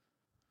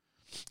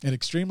 An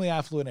extremely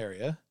affluent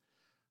area.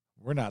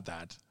 We're not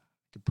that.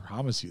 I can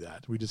promise you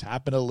that. We just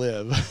happen to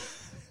live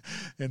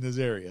in this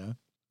area.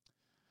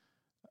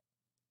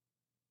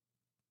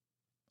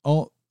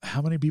 Oh,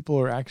 how many people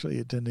are actually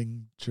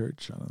attending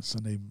church on a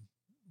Sunday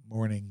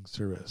morning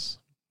service?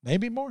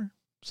 Maybe more.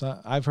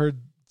 So I've heard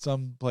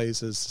some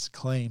places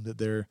claim that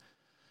they're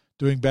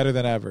doing better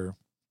than ever.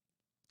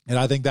 And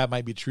I think that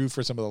might be true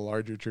for some of the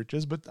larger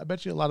churches, but I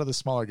bet you a lot of the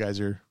smaller guys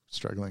are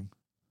struggling.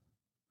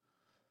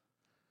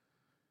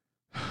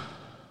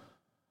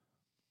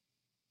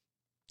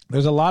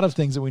 There's a lot of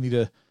things that we need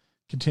to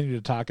continue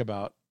to talk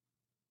about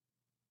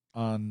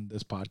on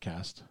this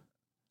podcast.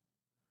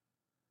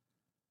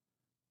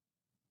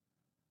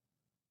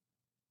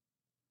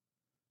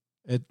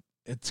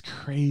 It's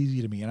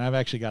crazy to me, and I've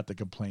actually got the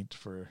complaint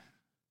for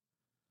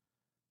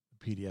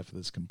the PDF of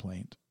this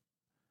complaint.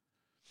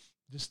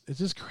 It's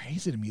just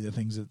crazy to me, the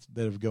things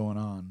that have going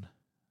on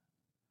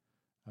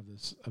of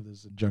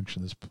this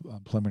injunction, this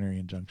preliminary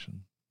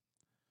injunction.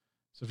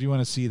 So if you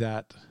want to see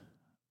that,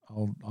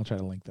 I'll try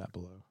to link that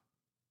below.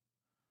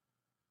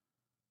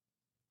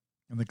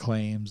 And the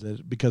claims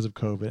that because of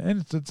COVID,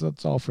 and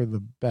it's all for the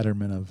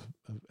betterment of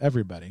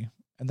everybody,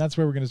 and that's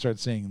where we're going to start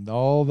seeing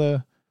all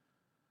the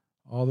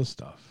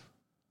stuff.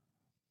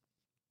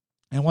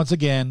 And once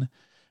again,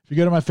 if you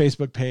go to my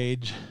Facebook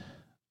page,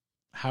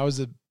 how is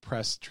the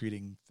press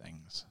treating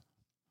things?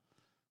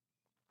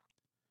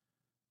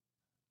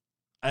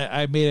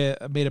 I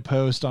made a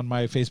post on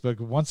my Facebook.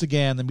 Once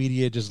again, the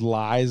media just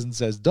lies and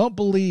says, don't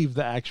believe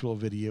the actual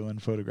video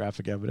and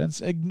photographic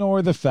evidence.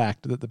 Ignore the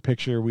fact that the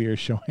picture we are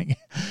showing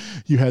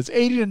you has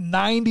 80 to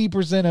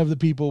 90% of the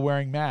people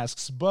wearing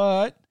masks,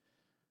 but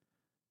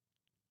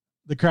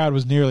the crowd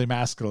was nearly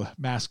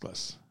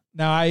maskless.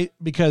 Now,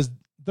 because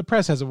the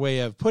press has a way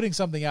of putting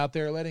something out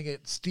there, letting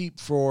it steep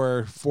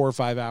for 4 or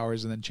 5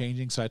 hours and then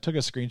changing. So I took a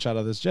screenshot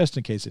of this just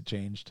in case it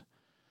changed.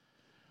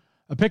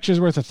 A picture's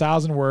worth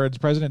 1,000 words.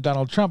 President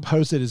Donald Trump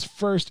hosted his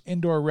first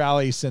indoor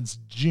rally since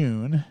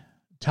June,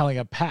 telling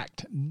a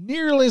packed,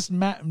 nearly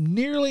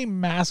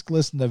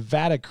maskless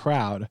Nevada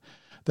crowd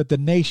that the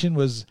nation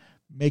was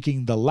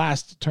making the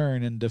last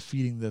turn in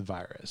defeating the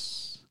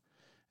virus.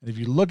 And if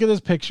you look at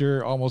this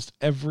picture, almost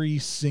every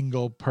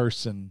single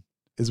person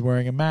is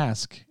wearing a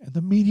mask, and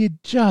the media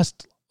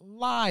just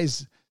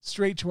lies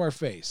straight to our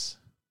face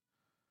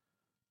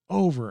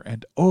over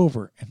and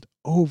over and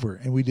over,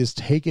 and we just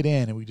take it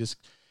in, and we just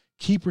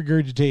keep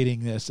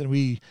regurgitating this, and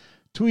we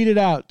tweet it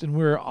out, and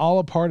we're all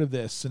a part of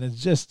this, and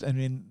it's just, they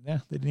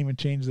didn't even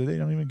change they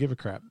don't even give a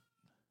crap.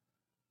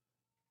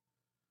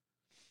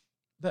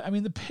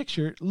 The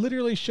picture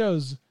literally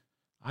shows,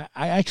 I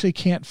actually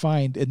can't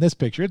find, in this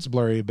picture, it's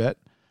blurry a bit,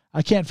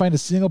 I can't find a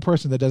single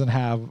person that doesn't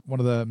have one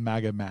of the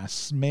MAGA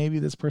masks. Maybe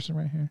this person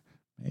right here.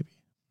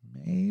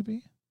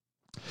 Maybe.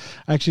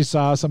 I actually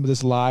saw some of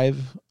this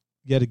live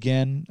yet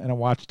again, and I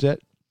watched it.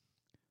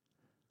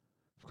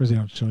 Of course, they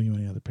don't show you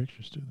any other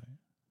pictures, do they?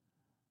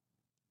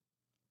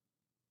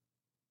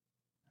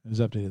 It was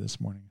updated this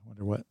morning. I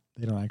wonder what.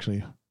 They don't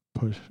actually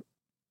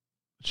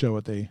show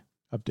what they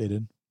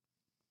updated.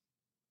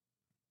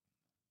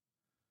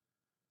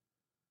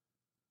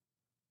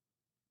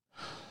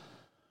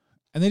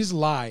 And they just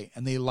lie,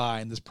 and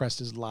and this press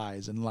just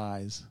lies and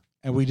lies.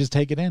 And we just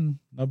take it in.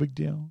 No big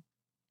deal.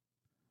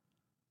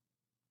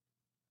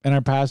 And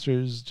our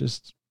pastors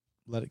just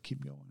let it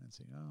keep going and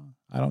say,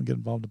 I don't get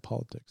involved in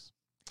politics.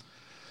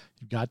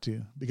 You've got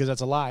to, because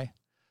that's a lie.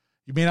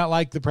 You may not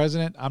like the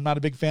president. I'm not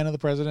a big fan of the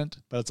president,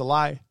 but it's a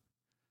lie.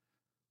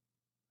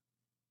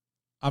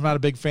 I'm not a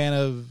big fan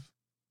of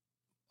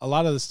a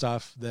lot of the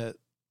stuff that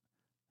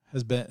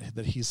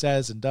he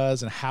says and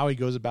does and how he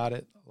goes about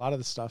it. A lot of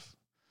the stuff.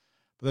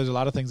 But there's a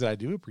lot of things that I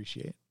do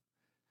appreciate.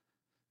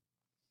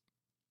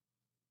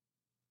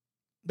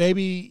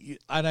 Maybe,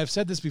 and I've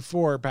said this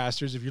before,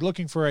 pastors, if you're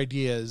looking for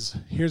ideas,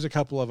 here's a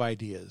couple of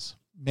ideas.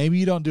 Maybe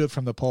you don't do it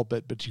from the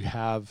pulpit, but you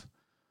have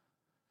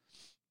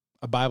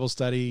a Bible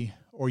study,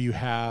 or you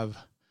have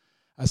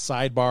a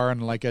sidebar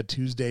on like a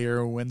Tuesday or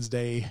a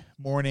Wednesday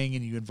morning,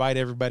 and you invite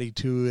everybody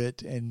to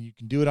it, and you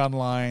can do it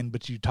online,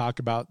 but you talk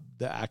about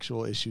the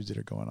actual issues that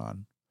are going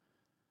on.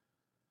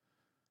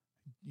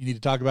 You need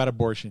to talk about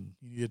abortion.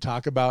 You need to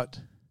talk about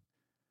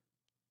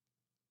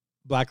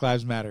Black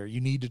Lives Matter. You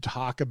need to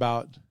talk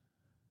about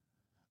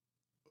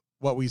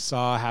what we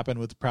saw happen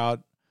with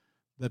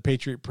the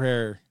Patriot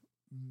Prayer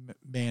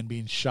man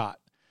being shot.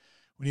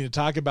 We need to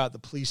talk about the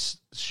police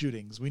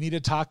shootings. We need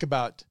to talk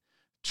about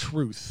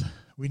truth.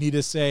 We need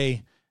to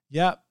say,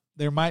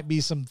 there might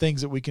be some things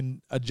that we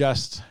can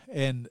adjust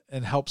and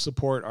help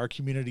support our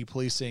community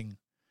policing.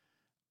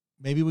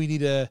 Maybe we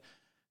need to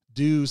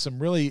do some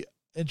really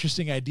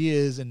interesting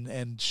ideas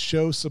and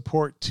show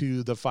support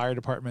to the fire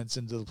departments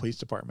and to the police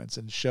departments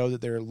and show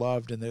that they're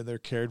loved and they're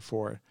cared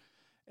for.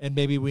 And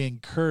maybe we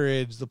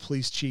encourage the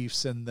police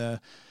chiefs and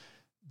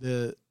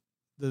the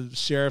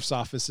sheriff's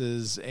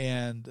offices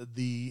and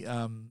the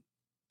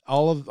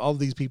all of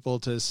these people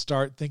to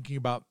start thinking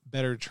about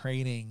better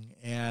training,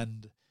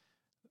 and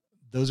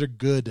those are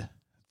good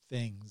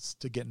things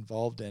to get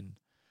involved in.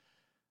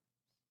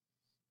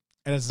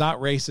 And it's not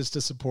racist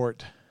to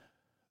support.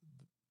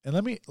 And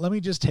let me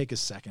just take a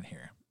second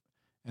here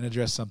and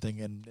address something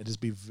and just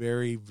be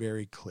very,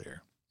 very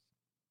clear.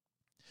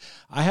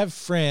 I have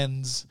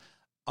friends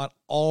on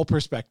all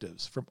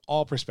perspectives, from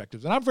all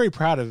perspectives. And I'm very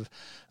proud of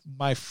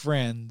my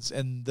friends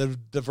and the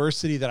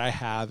diversity that I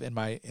have in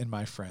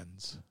my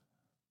friends,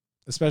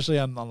 especially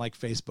on like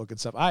Facebook and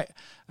stuff. I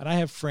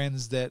have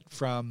friends that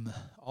from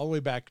all the way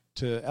back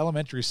to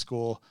elementary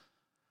school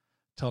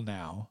till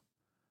now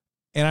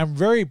And I'm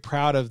very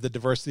proud of the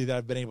diversity that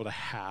I've been able to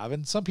have.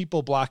 And some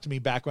people blocked me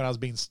back when I was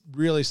being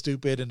really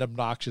stupid and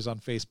obnoxious on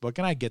Facebook.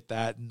 And I get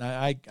that. And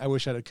I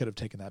wish I could have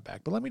taken that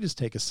back. But let me just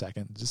take a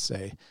second and just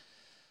say,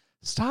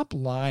 stop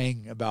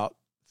lying about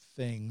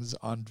things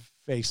on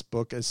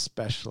Facebook,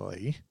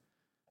 especially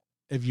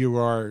if you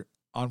are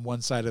on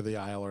one side of the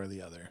aisle or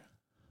the other.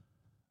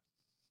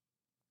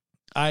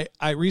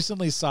 I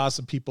recently saw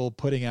some people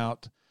putting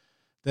out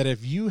that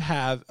if you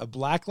have a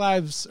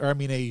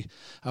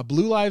a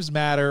Blue Lives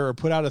Matter or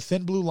put out a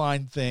thin blue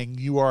line thing,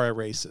 you are a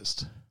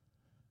racist.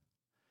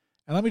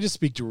 And let me just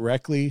speak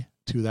directly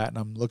to that. And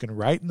I'm looking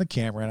right in the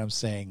camera and I'm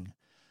saying,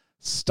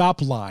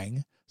 stop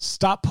lying.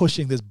 Stop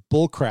pushing this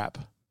bull crap.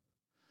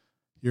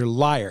 You're a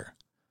liar.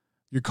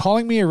 You're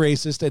calling me a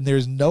racist, and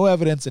there's no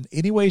evidence in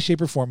any way, shape,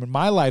 or form in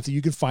my life that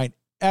you can find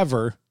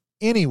ever,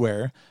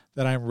 anywhere,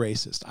 that I'm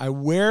racist. I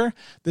wear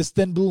this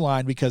thin blue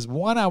line because,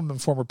 one, I'm a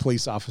former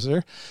police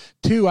officer.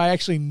 Two, I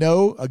actually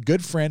know a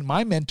good friend,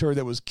 my mentor,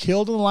 that was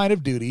killed in the line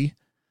of duty,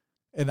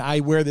 and I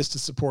wear this to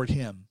support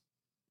him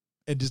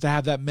and just to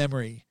have that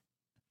memory.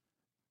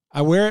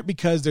 I wear it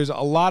because there's a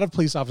lot of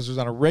police officers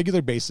on a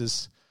regular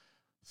basis,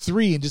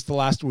 3 in just the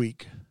last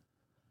week,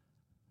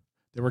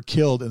 that were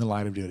killed in the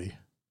line of duty.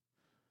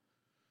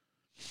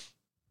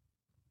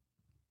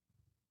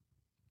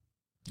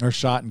 Or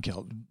shot and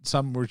killed.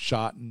 Some were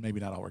shot and maybe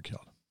not all were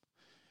killed.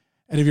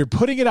 And if you're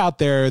putting it out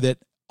there that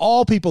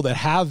all people that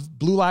have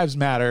Blue Lives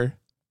Matter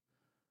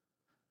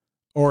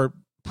or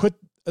put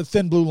a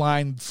thin blue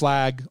line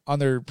flag on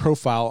their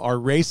profile are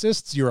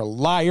racists, you're a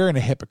liar and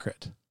a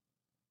hypocrite.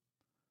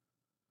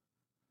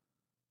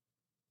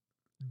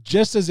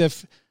 Just as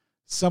if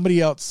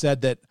somebody else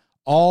said that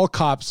all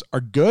cops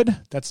are good.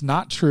 That's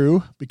not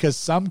true, because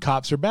some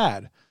cops are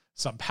bad.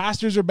 Some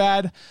pastors are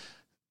bad.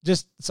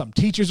 Just some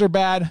teachers are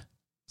bad.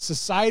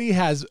 Society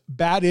has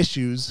bad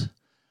issues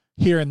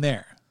here and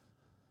there.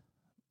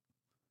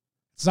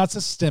 It's not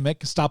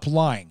systemic. Stop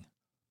lying.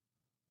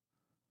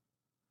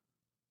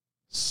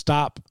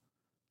 Stop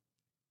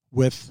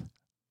with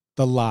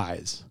the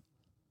lies.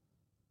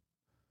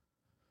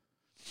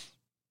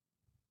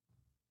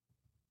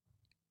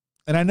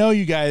 And I know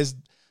you guys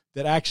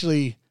that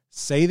actually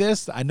say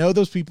this. I know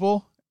those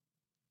people,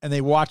 and they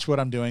watch what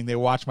I'm doing. They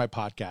watch my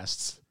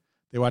podcasts.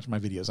 They watch my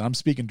videos. And I'm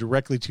speaking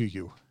directly to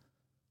you.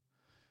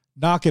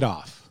 Knock it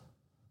off.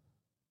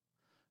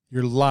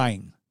 You're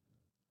lying.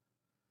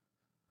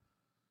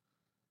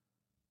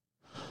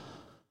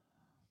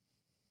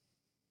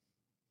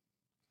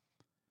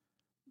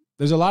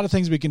 There's a lot of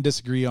things we can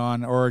disagree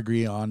on or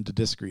agree on to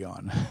disagree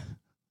on.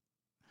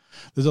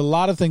 There's a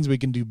lot of things we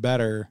can do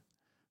better.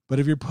 But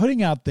if you're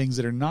putting out things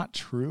that are not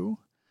true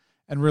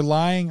and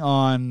relying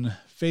on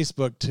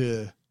Facebook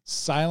to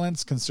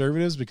silence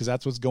conservatives because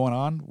that's what's going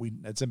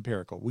on, it's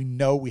empirical. We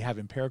know we have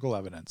empirical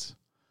evidence.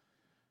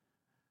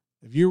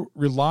 If you're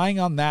relying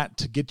on that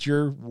to get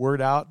your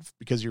word out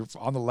because you're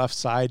on the left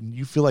side and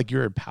you feel like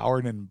you're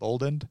empowered and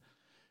emboldened,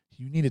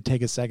 you need to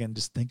take a second and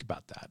just think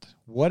about that.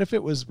 What if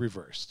it was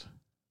reversed?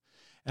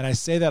 And I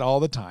say that all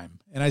the time.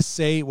 And I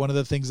say one of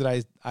the things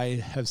that I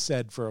have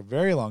said for a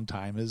very long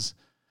time is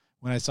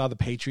when I saw the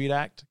Patriot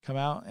Act come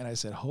out and I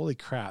said, holy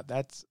crap,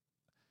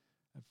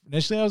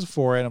 initially I was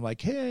for it. I'm like,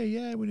 hey,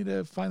 yeah, we need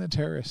to find the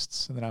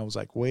terrorists. And then I was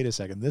like, wait a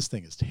second, this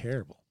thing is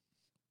terrible.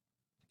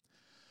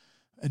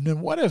 And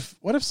then what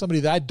if somebody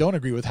that I don't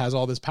agree with has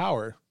all this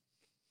power?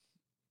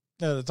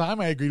 Now, at the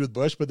time I agreed with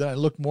Bush, but then I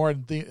look more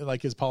and think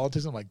like his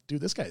politics. I'm like,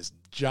 dude, this guy is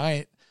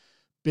giant,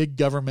 big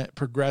government,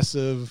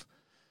 progressive,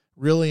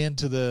 really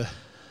into the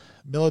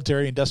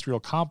military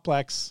industrial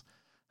complex.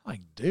 I'm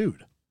like,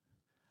 dude,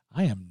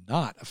 I am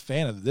not a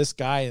fan of this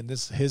guy and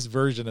his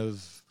version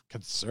of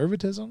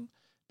conservatism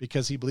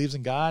because he believes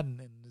in God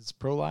and is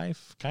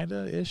pro-life kind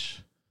of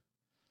ish.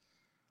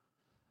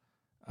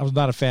 I was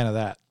not a fan of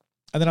that.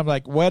 And then I'm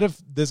like, what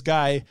if this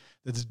guy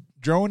that's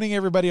droning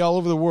everybody all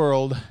over the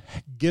world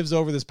gives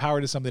over this power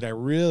to somebody that I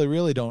really,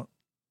 really don't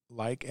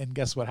like? And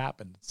guess what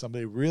happened?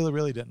 Somebody really,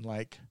 really didn't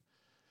like,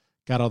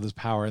 got all this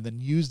power and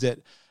then used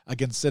it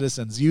against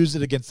citizens, used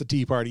it against the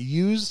Tea Party,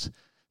 used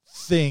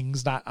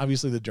things, not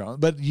obviously the drone,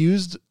 but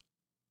used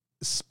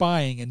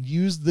spying and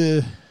used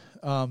the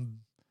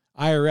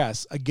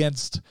IRS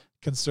against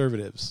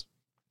conservatives.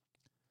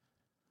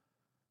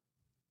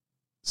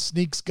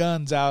 Sneaks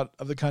guns out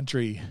of the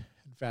country.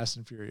 Fast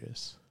and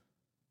Furious.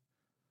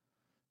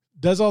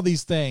 Does all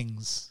these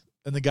things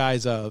in the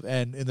guise of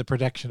and in the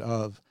protection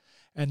of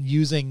and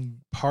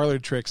using parlor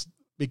tricks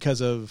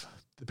because of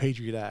the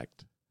Patriot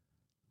Act.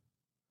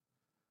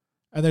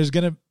 And there's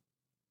going to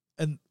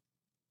an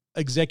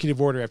executive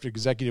order after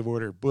executive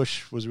order.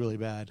 Bush was really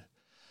bad.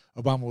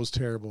 Obama was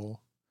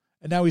terrible.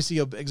 And now we see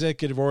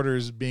executive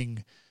orders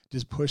being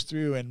just pushed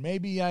through. And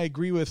maybe I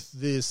agree with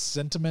the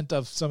sentiment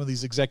of some of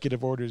these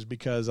executive orders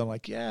because I'm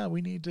like, yeah,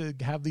 we need to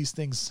have these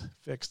things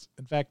fixed.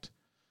 In fact,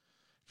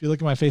 if you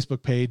look at my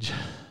Facebook page,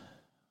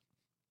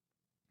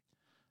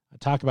 I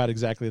talk about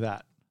exactly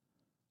that.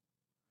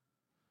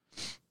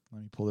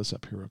 Let me pull this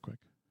up here real quick.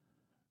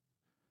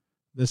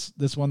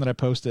 This one that I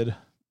posted.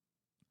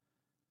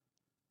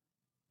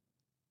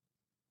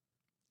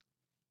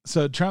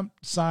 So Trump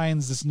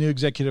signs this new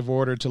executive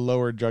order to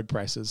lower drug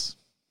prices.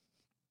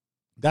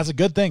 That's a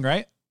good thing,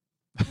 right?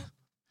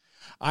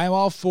 I'm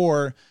all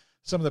for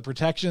some of the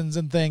protections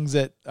and things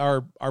that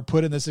are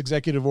put in this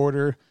executive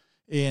order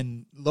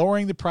in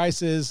lowering the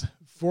prices,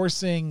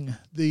 forcing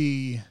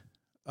the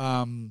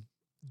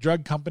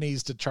drug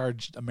companies to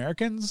charge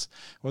Americans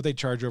what they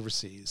charge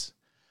overseas.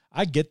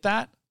 I get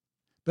that,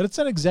 but it's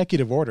an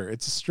executive order.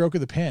 It's a stroke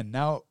of the pen.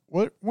 Now,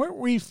 weren't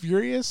we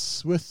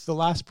furious with the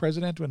last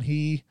president when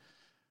he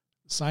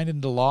signed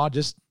into law,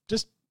 just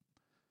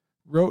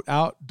wrote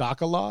out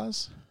DACA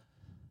laws?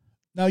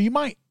 Now, you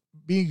might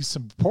be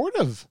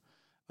supportive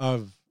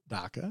of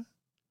DACA,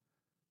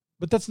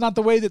 but that's not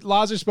the way that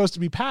laws are supposed to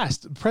be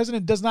passed. The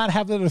president does not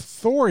have that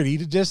authority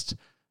to just,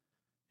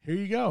 here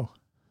you go.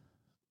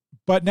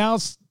 But now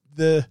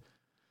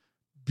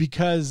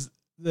because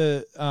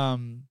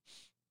the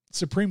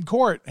Supreme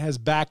Court has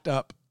backed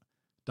up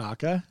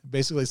DACA,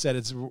 basically said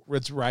it's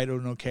right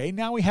and okay.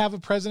 Now we have a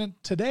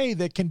president today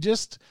that can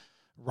just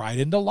write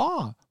into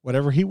law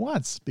whatever he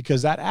wants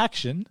because that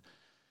action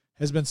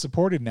has been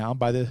supported now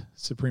by the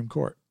Supreme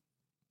Court.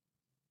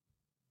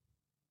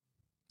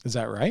 Is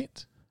that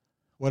right?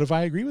 What if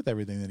I agree with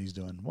everything that he's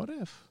doing? What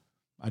if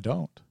I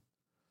don't?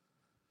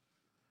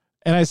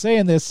 And I say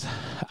in this,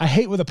 I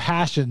hate with a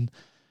passion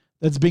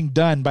that's being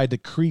done by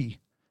decree.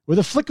 With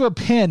a flick of a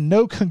pen,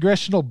 no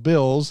congressional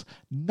bills,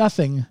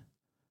 nothing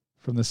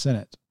from the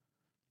Senate.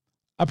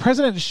 A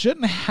president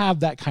shouldn't have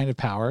that kind of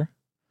power.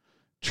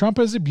 Trump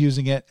is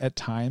abusing it at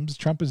times.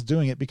 Trump is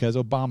doing it because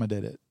Obama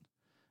did it.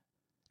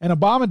 And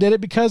Obama did it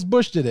because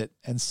Bush did it,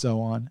 and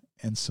so on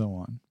and so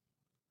on.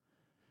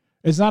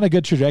 It's not a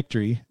good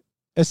trajectory,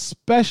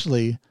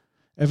 especially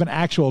if an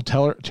actual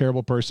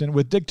terrible person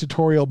with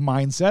dictatorial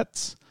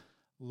mindsets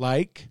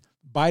like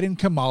Biden and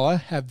Kamala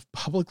have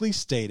publicly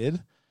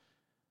stated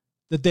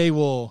that they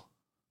will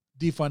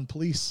defund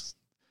police,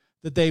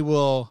 that they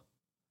will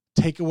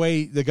take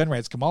away the gun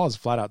rights. Kamala's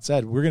flat out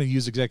said, we're going to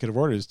use executive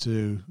orders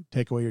to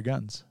take away your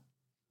guns.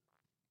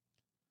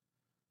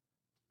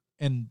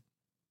 And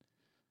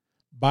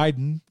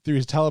Biden, through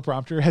his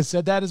teleprompter, has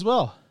said that as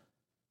well.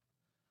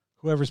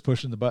 Whoever's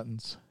pushing the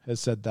buttons has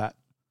said that.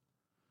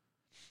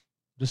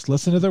 Just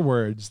listen to their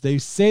words. They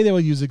say they will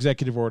use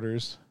executive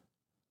orders,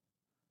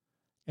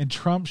 and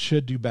Trump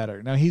should do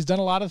better. Now, he's done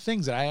a lot of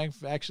things that I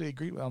actually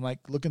agree with. I'm like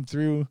looking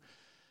through,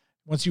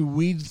 once you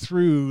weed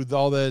through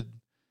all the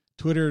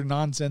Twitter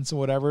nonsense and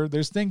whatever,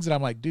 there's things that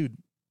I'm like, dude,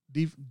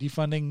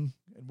 defunding,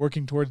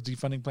 working towards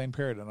defunding Planned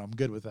Parenthood, and I'm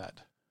good with that.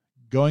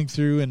 Going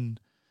through and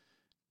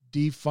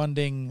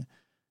defunding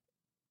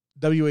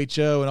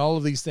WHO and all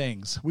of these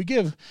things. Do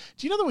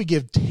you know that we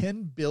give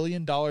 $10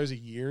 billion a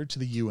year to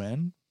the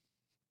UN?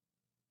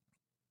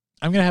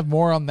 I'm going to have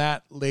more on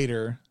that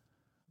later,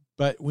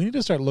 but we need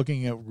to start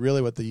looking at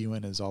really what the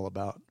UN is all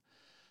about.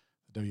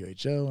 The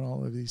WHO and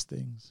all of these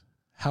things.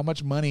 How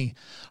much money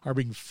are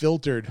being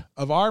filtered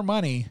of our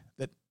money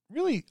that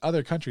really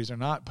other countries are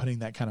not putting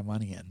that kind of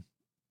money in.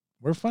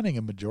 We're funding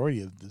a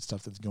majority of the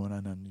stuff that's going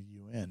on in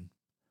the UN.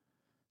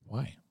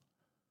 Why?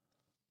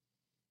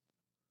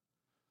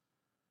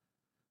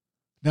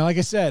 Now, like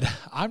I said,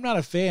 I'm not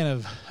a fan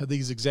of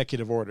these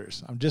executive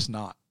orders. I'm just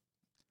not.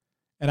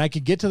 And I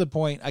can get to the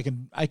point,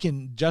 I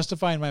can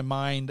justify in my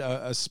mind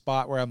a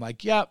spot where I'm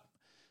like, yep,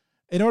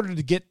 in order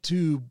to get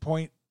to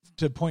point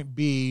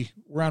B,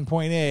 we're on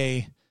point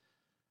A,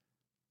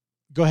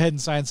 go ahead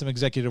and sign some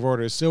executive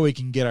orders so we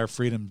can get our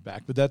freedoms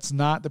back. But that's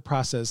not the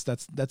process.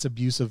 That's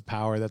abuse of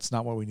power. That's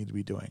not what we need to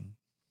be doing.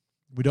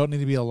 We don't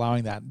need to be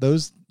allowing that.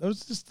 Those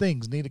just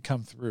things need to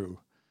come through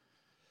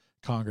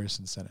Congress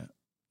and Senate.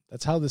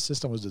 That's how the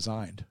system was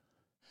designed.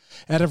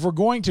 And if we're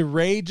going to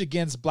rage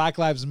against Black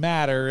Lives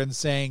Matter and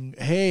saying,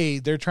 hey,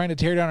 they're trying to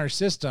tear down our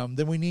system,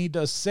 then we need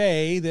to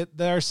say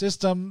that our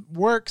system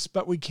works,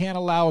 but we can't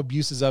allow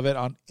abuses of it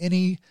on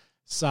any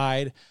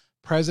side,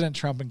 President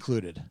Trump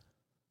included.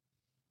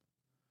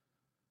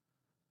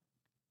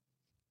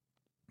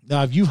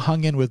 Now, if you've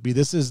hung in with me,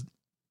 this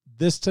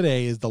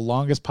today is the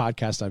longest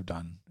podcast I've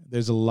done.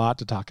 There's a lot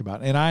to talk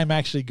about. And I'm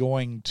actually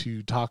going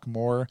to talk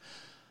more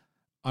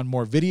on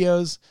more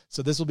videos.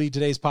 So this will be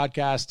today's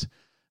podcast.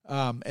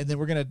 And then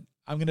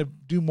I'm going to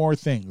do more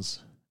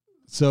things.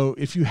 So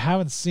if you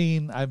haven't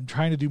seen, I'm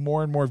trying to do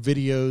more and more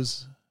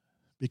videos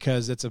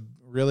because it's a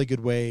really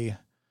good way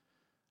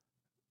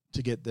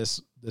to get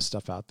this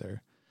stuff out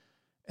there.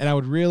 And I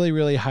would really,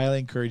 really highly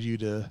encourage you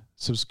to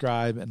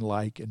subscribe and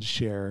like and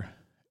share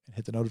and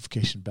hit the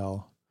notification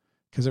bell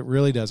because it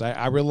really does.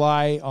 I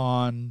rely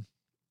on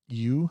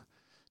you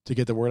to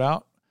get the word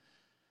out.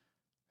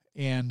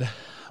 And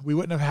we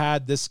wouldn't have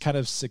had this kind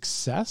of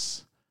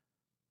success,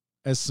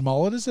 as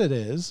small as it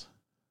is,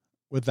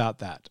 without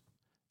that.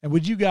 And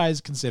would you guys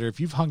consider, if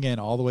you've hung in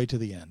all the way to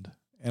the end,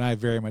 and I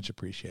very much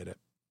appreciate it,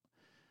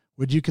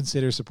 would you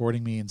consider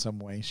supporting me in some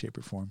way, shape,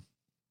 or form?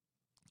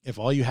 If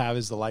all you have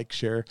is the like,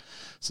 share,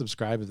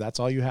 subscribe, if that's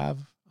all you have,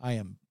 I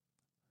am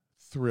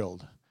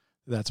thrilled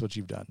that's what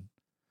you've done.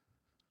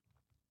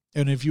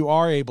 And if you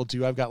are able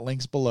to, I've got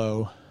links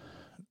below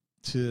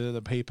to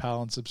the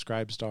PayPal and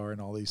Subscribestar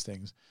and all these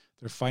things.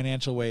 They're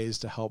financial ways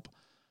to help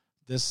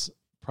this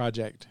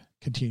project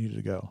continue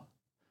to go.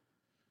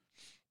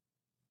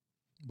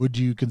 Would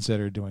you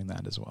consider doing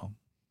that as well?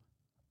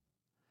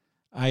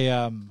 I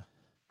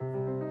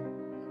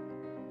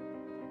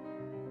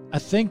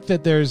think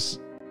that there's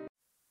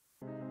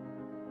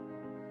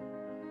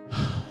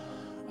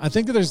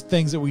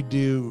things that we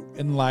do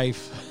in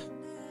life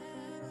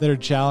that are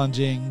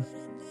challenging.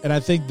 And I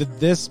think that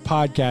this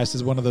podcast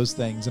is one of those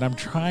things. And I'm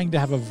trying to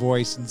have a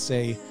voice and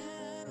say,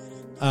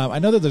 I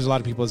know that there's a lot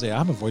of people that say,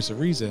 I'm a voice of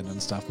reason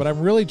and stuff, but I'm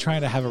really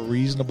trying to have a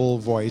reasonable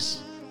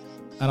voice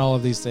on all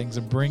of these things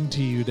and bring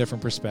to you a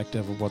different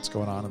perspective of what's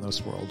going on in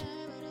this world.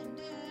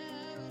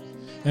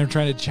 And I'm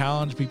trying to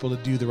challenge people to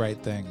do the right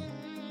thing.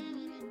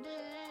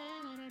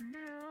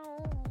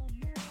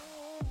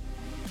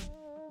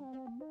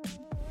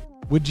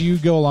 Would you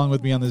go along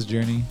with me on this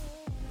journey?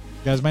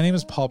 Guys, my name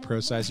is Paul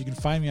Procise. You can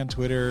find me on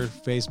Twitter,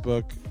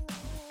 Facebook,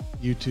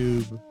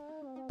 YouTube,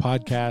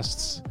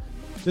 podcasts.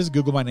 Just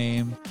Google my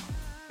name,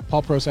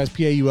 Paul Procise,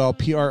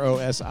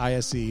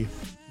 Paulprosise. You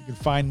can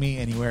find me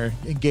anywhere.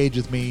 Engage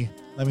with me.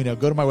 Let me know.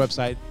 Go to my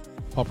website,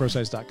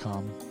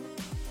 paulprocise.com.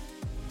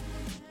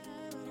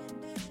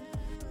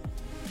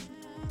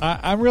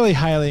 I'm really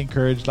highly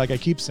encouraged. Like I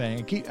keep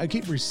saying, I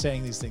keep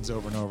saying these things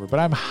over and over, but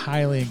I'm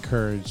highly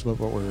encouraged with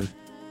what we're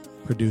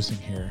producing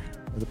here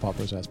with the Paul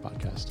Procise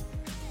podcast.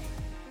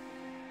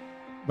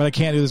 But I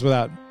can't do this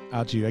without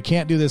you. I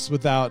can't do this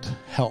without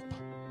help.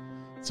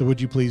 So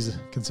would you please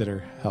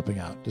consider helping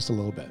out just a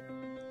little bit?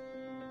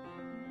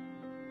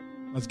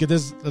 Let's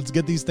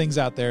get these things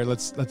out there.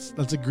 Let's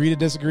agree to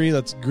disagree.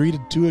 Let's agree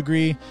to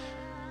agree.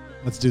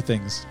 Let's do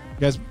things.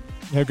 You guys,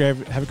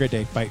 have a great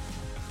day. Bye.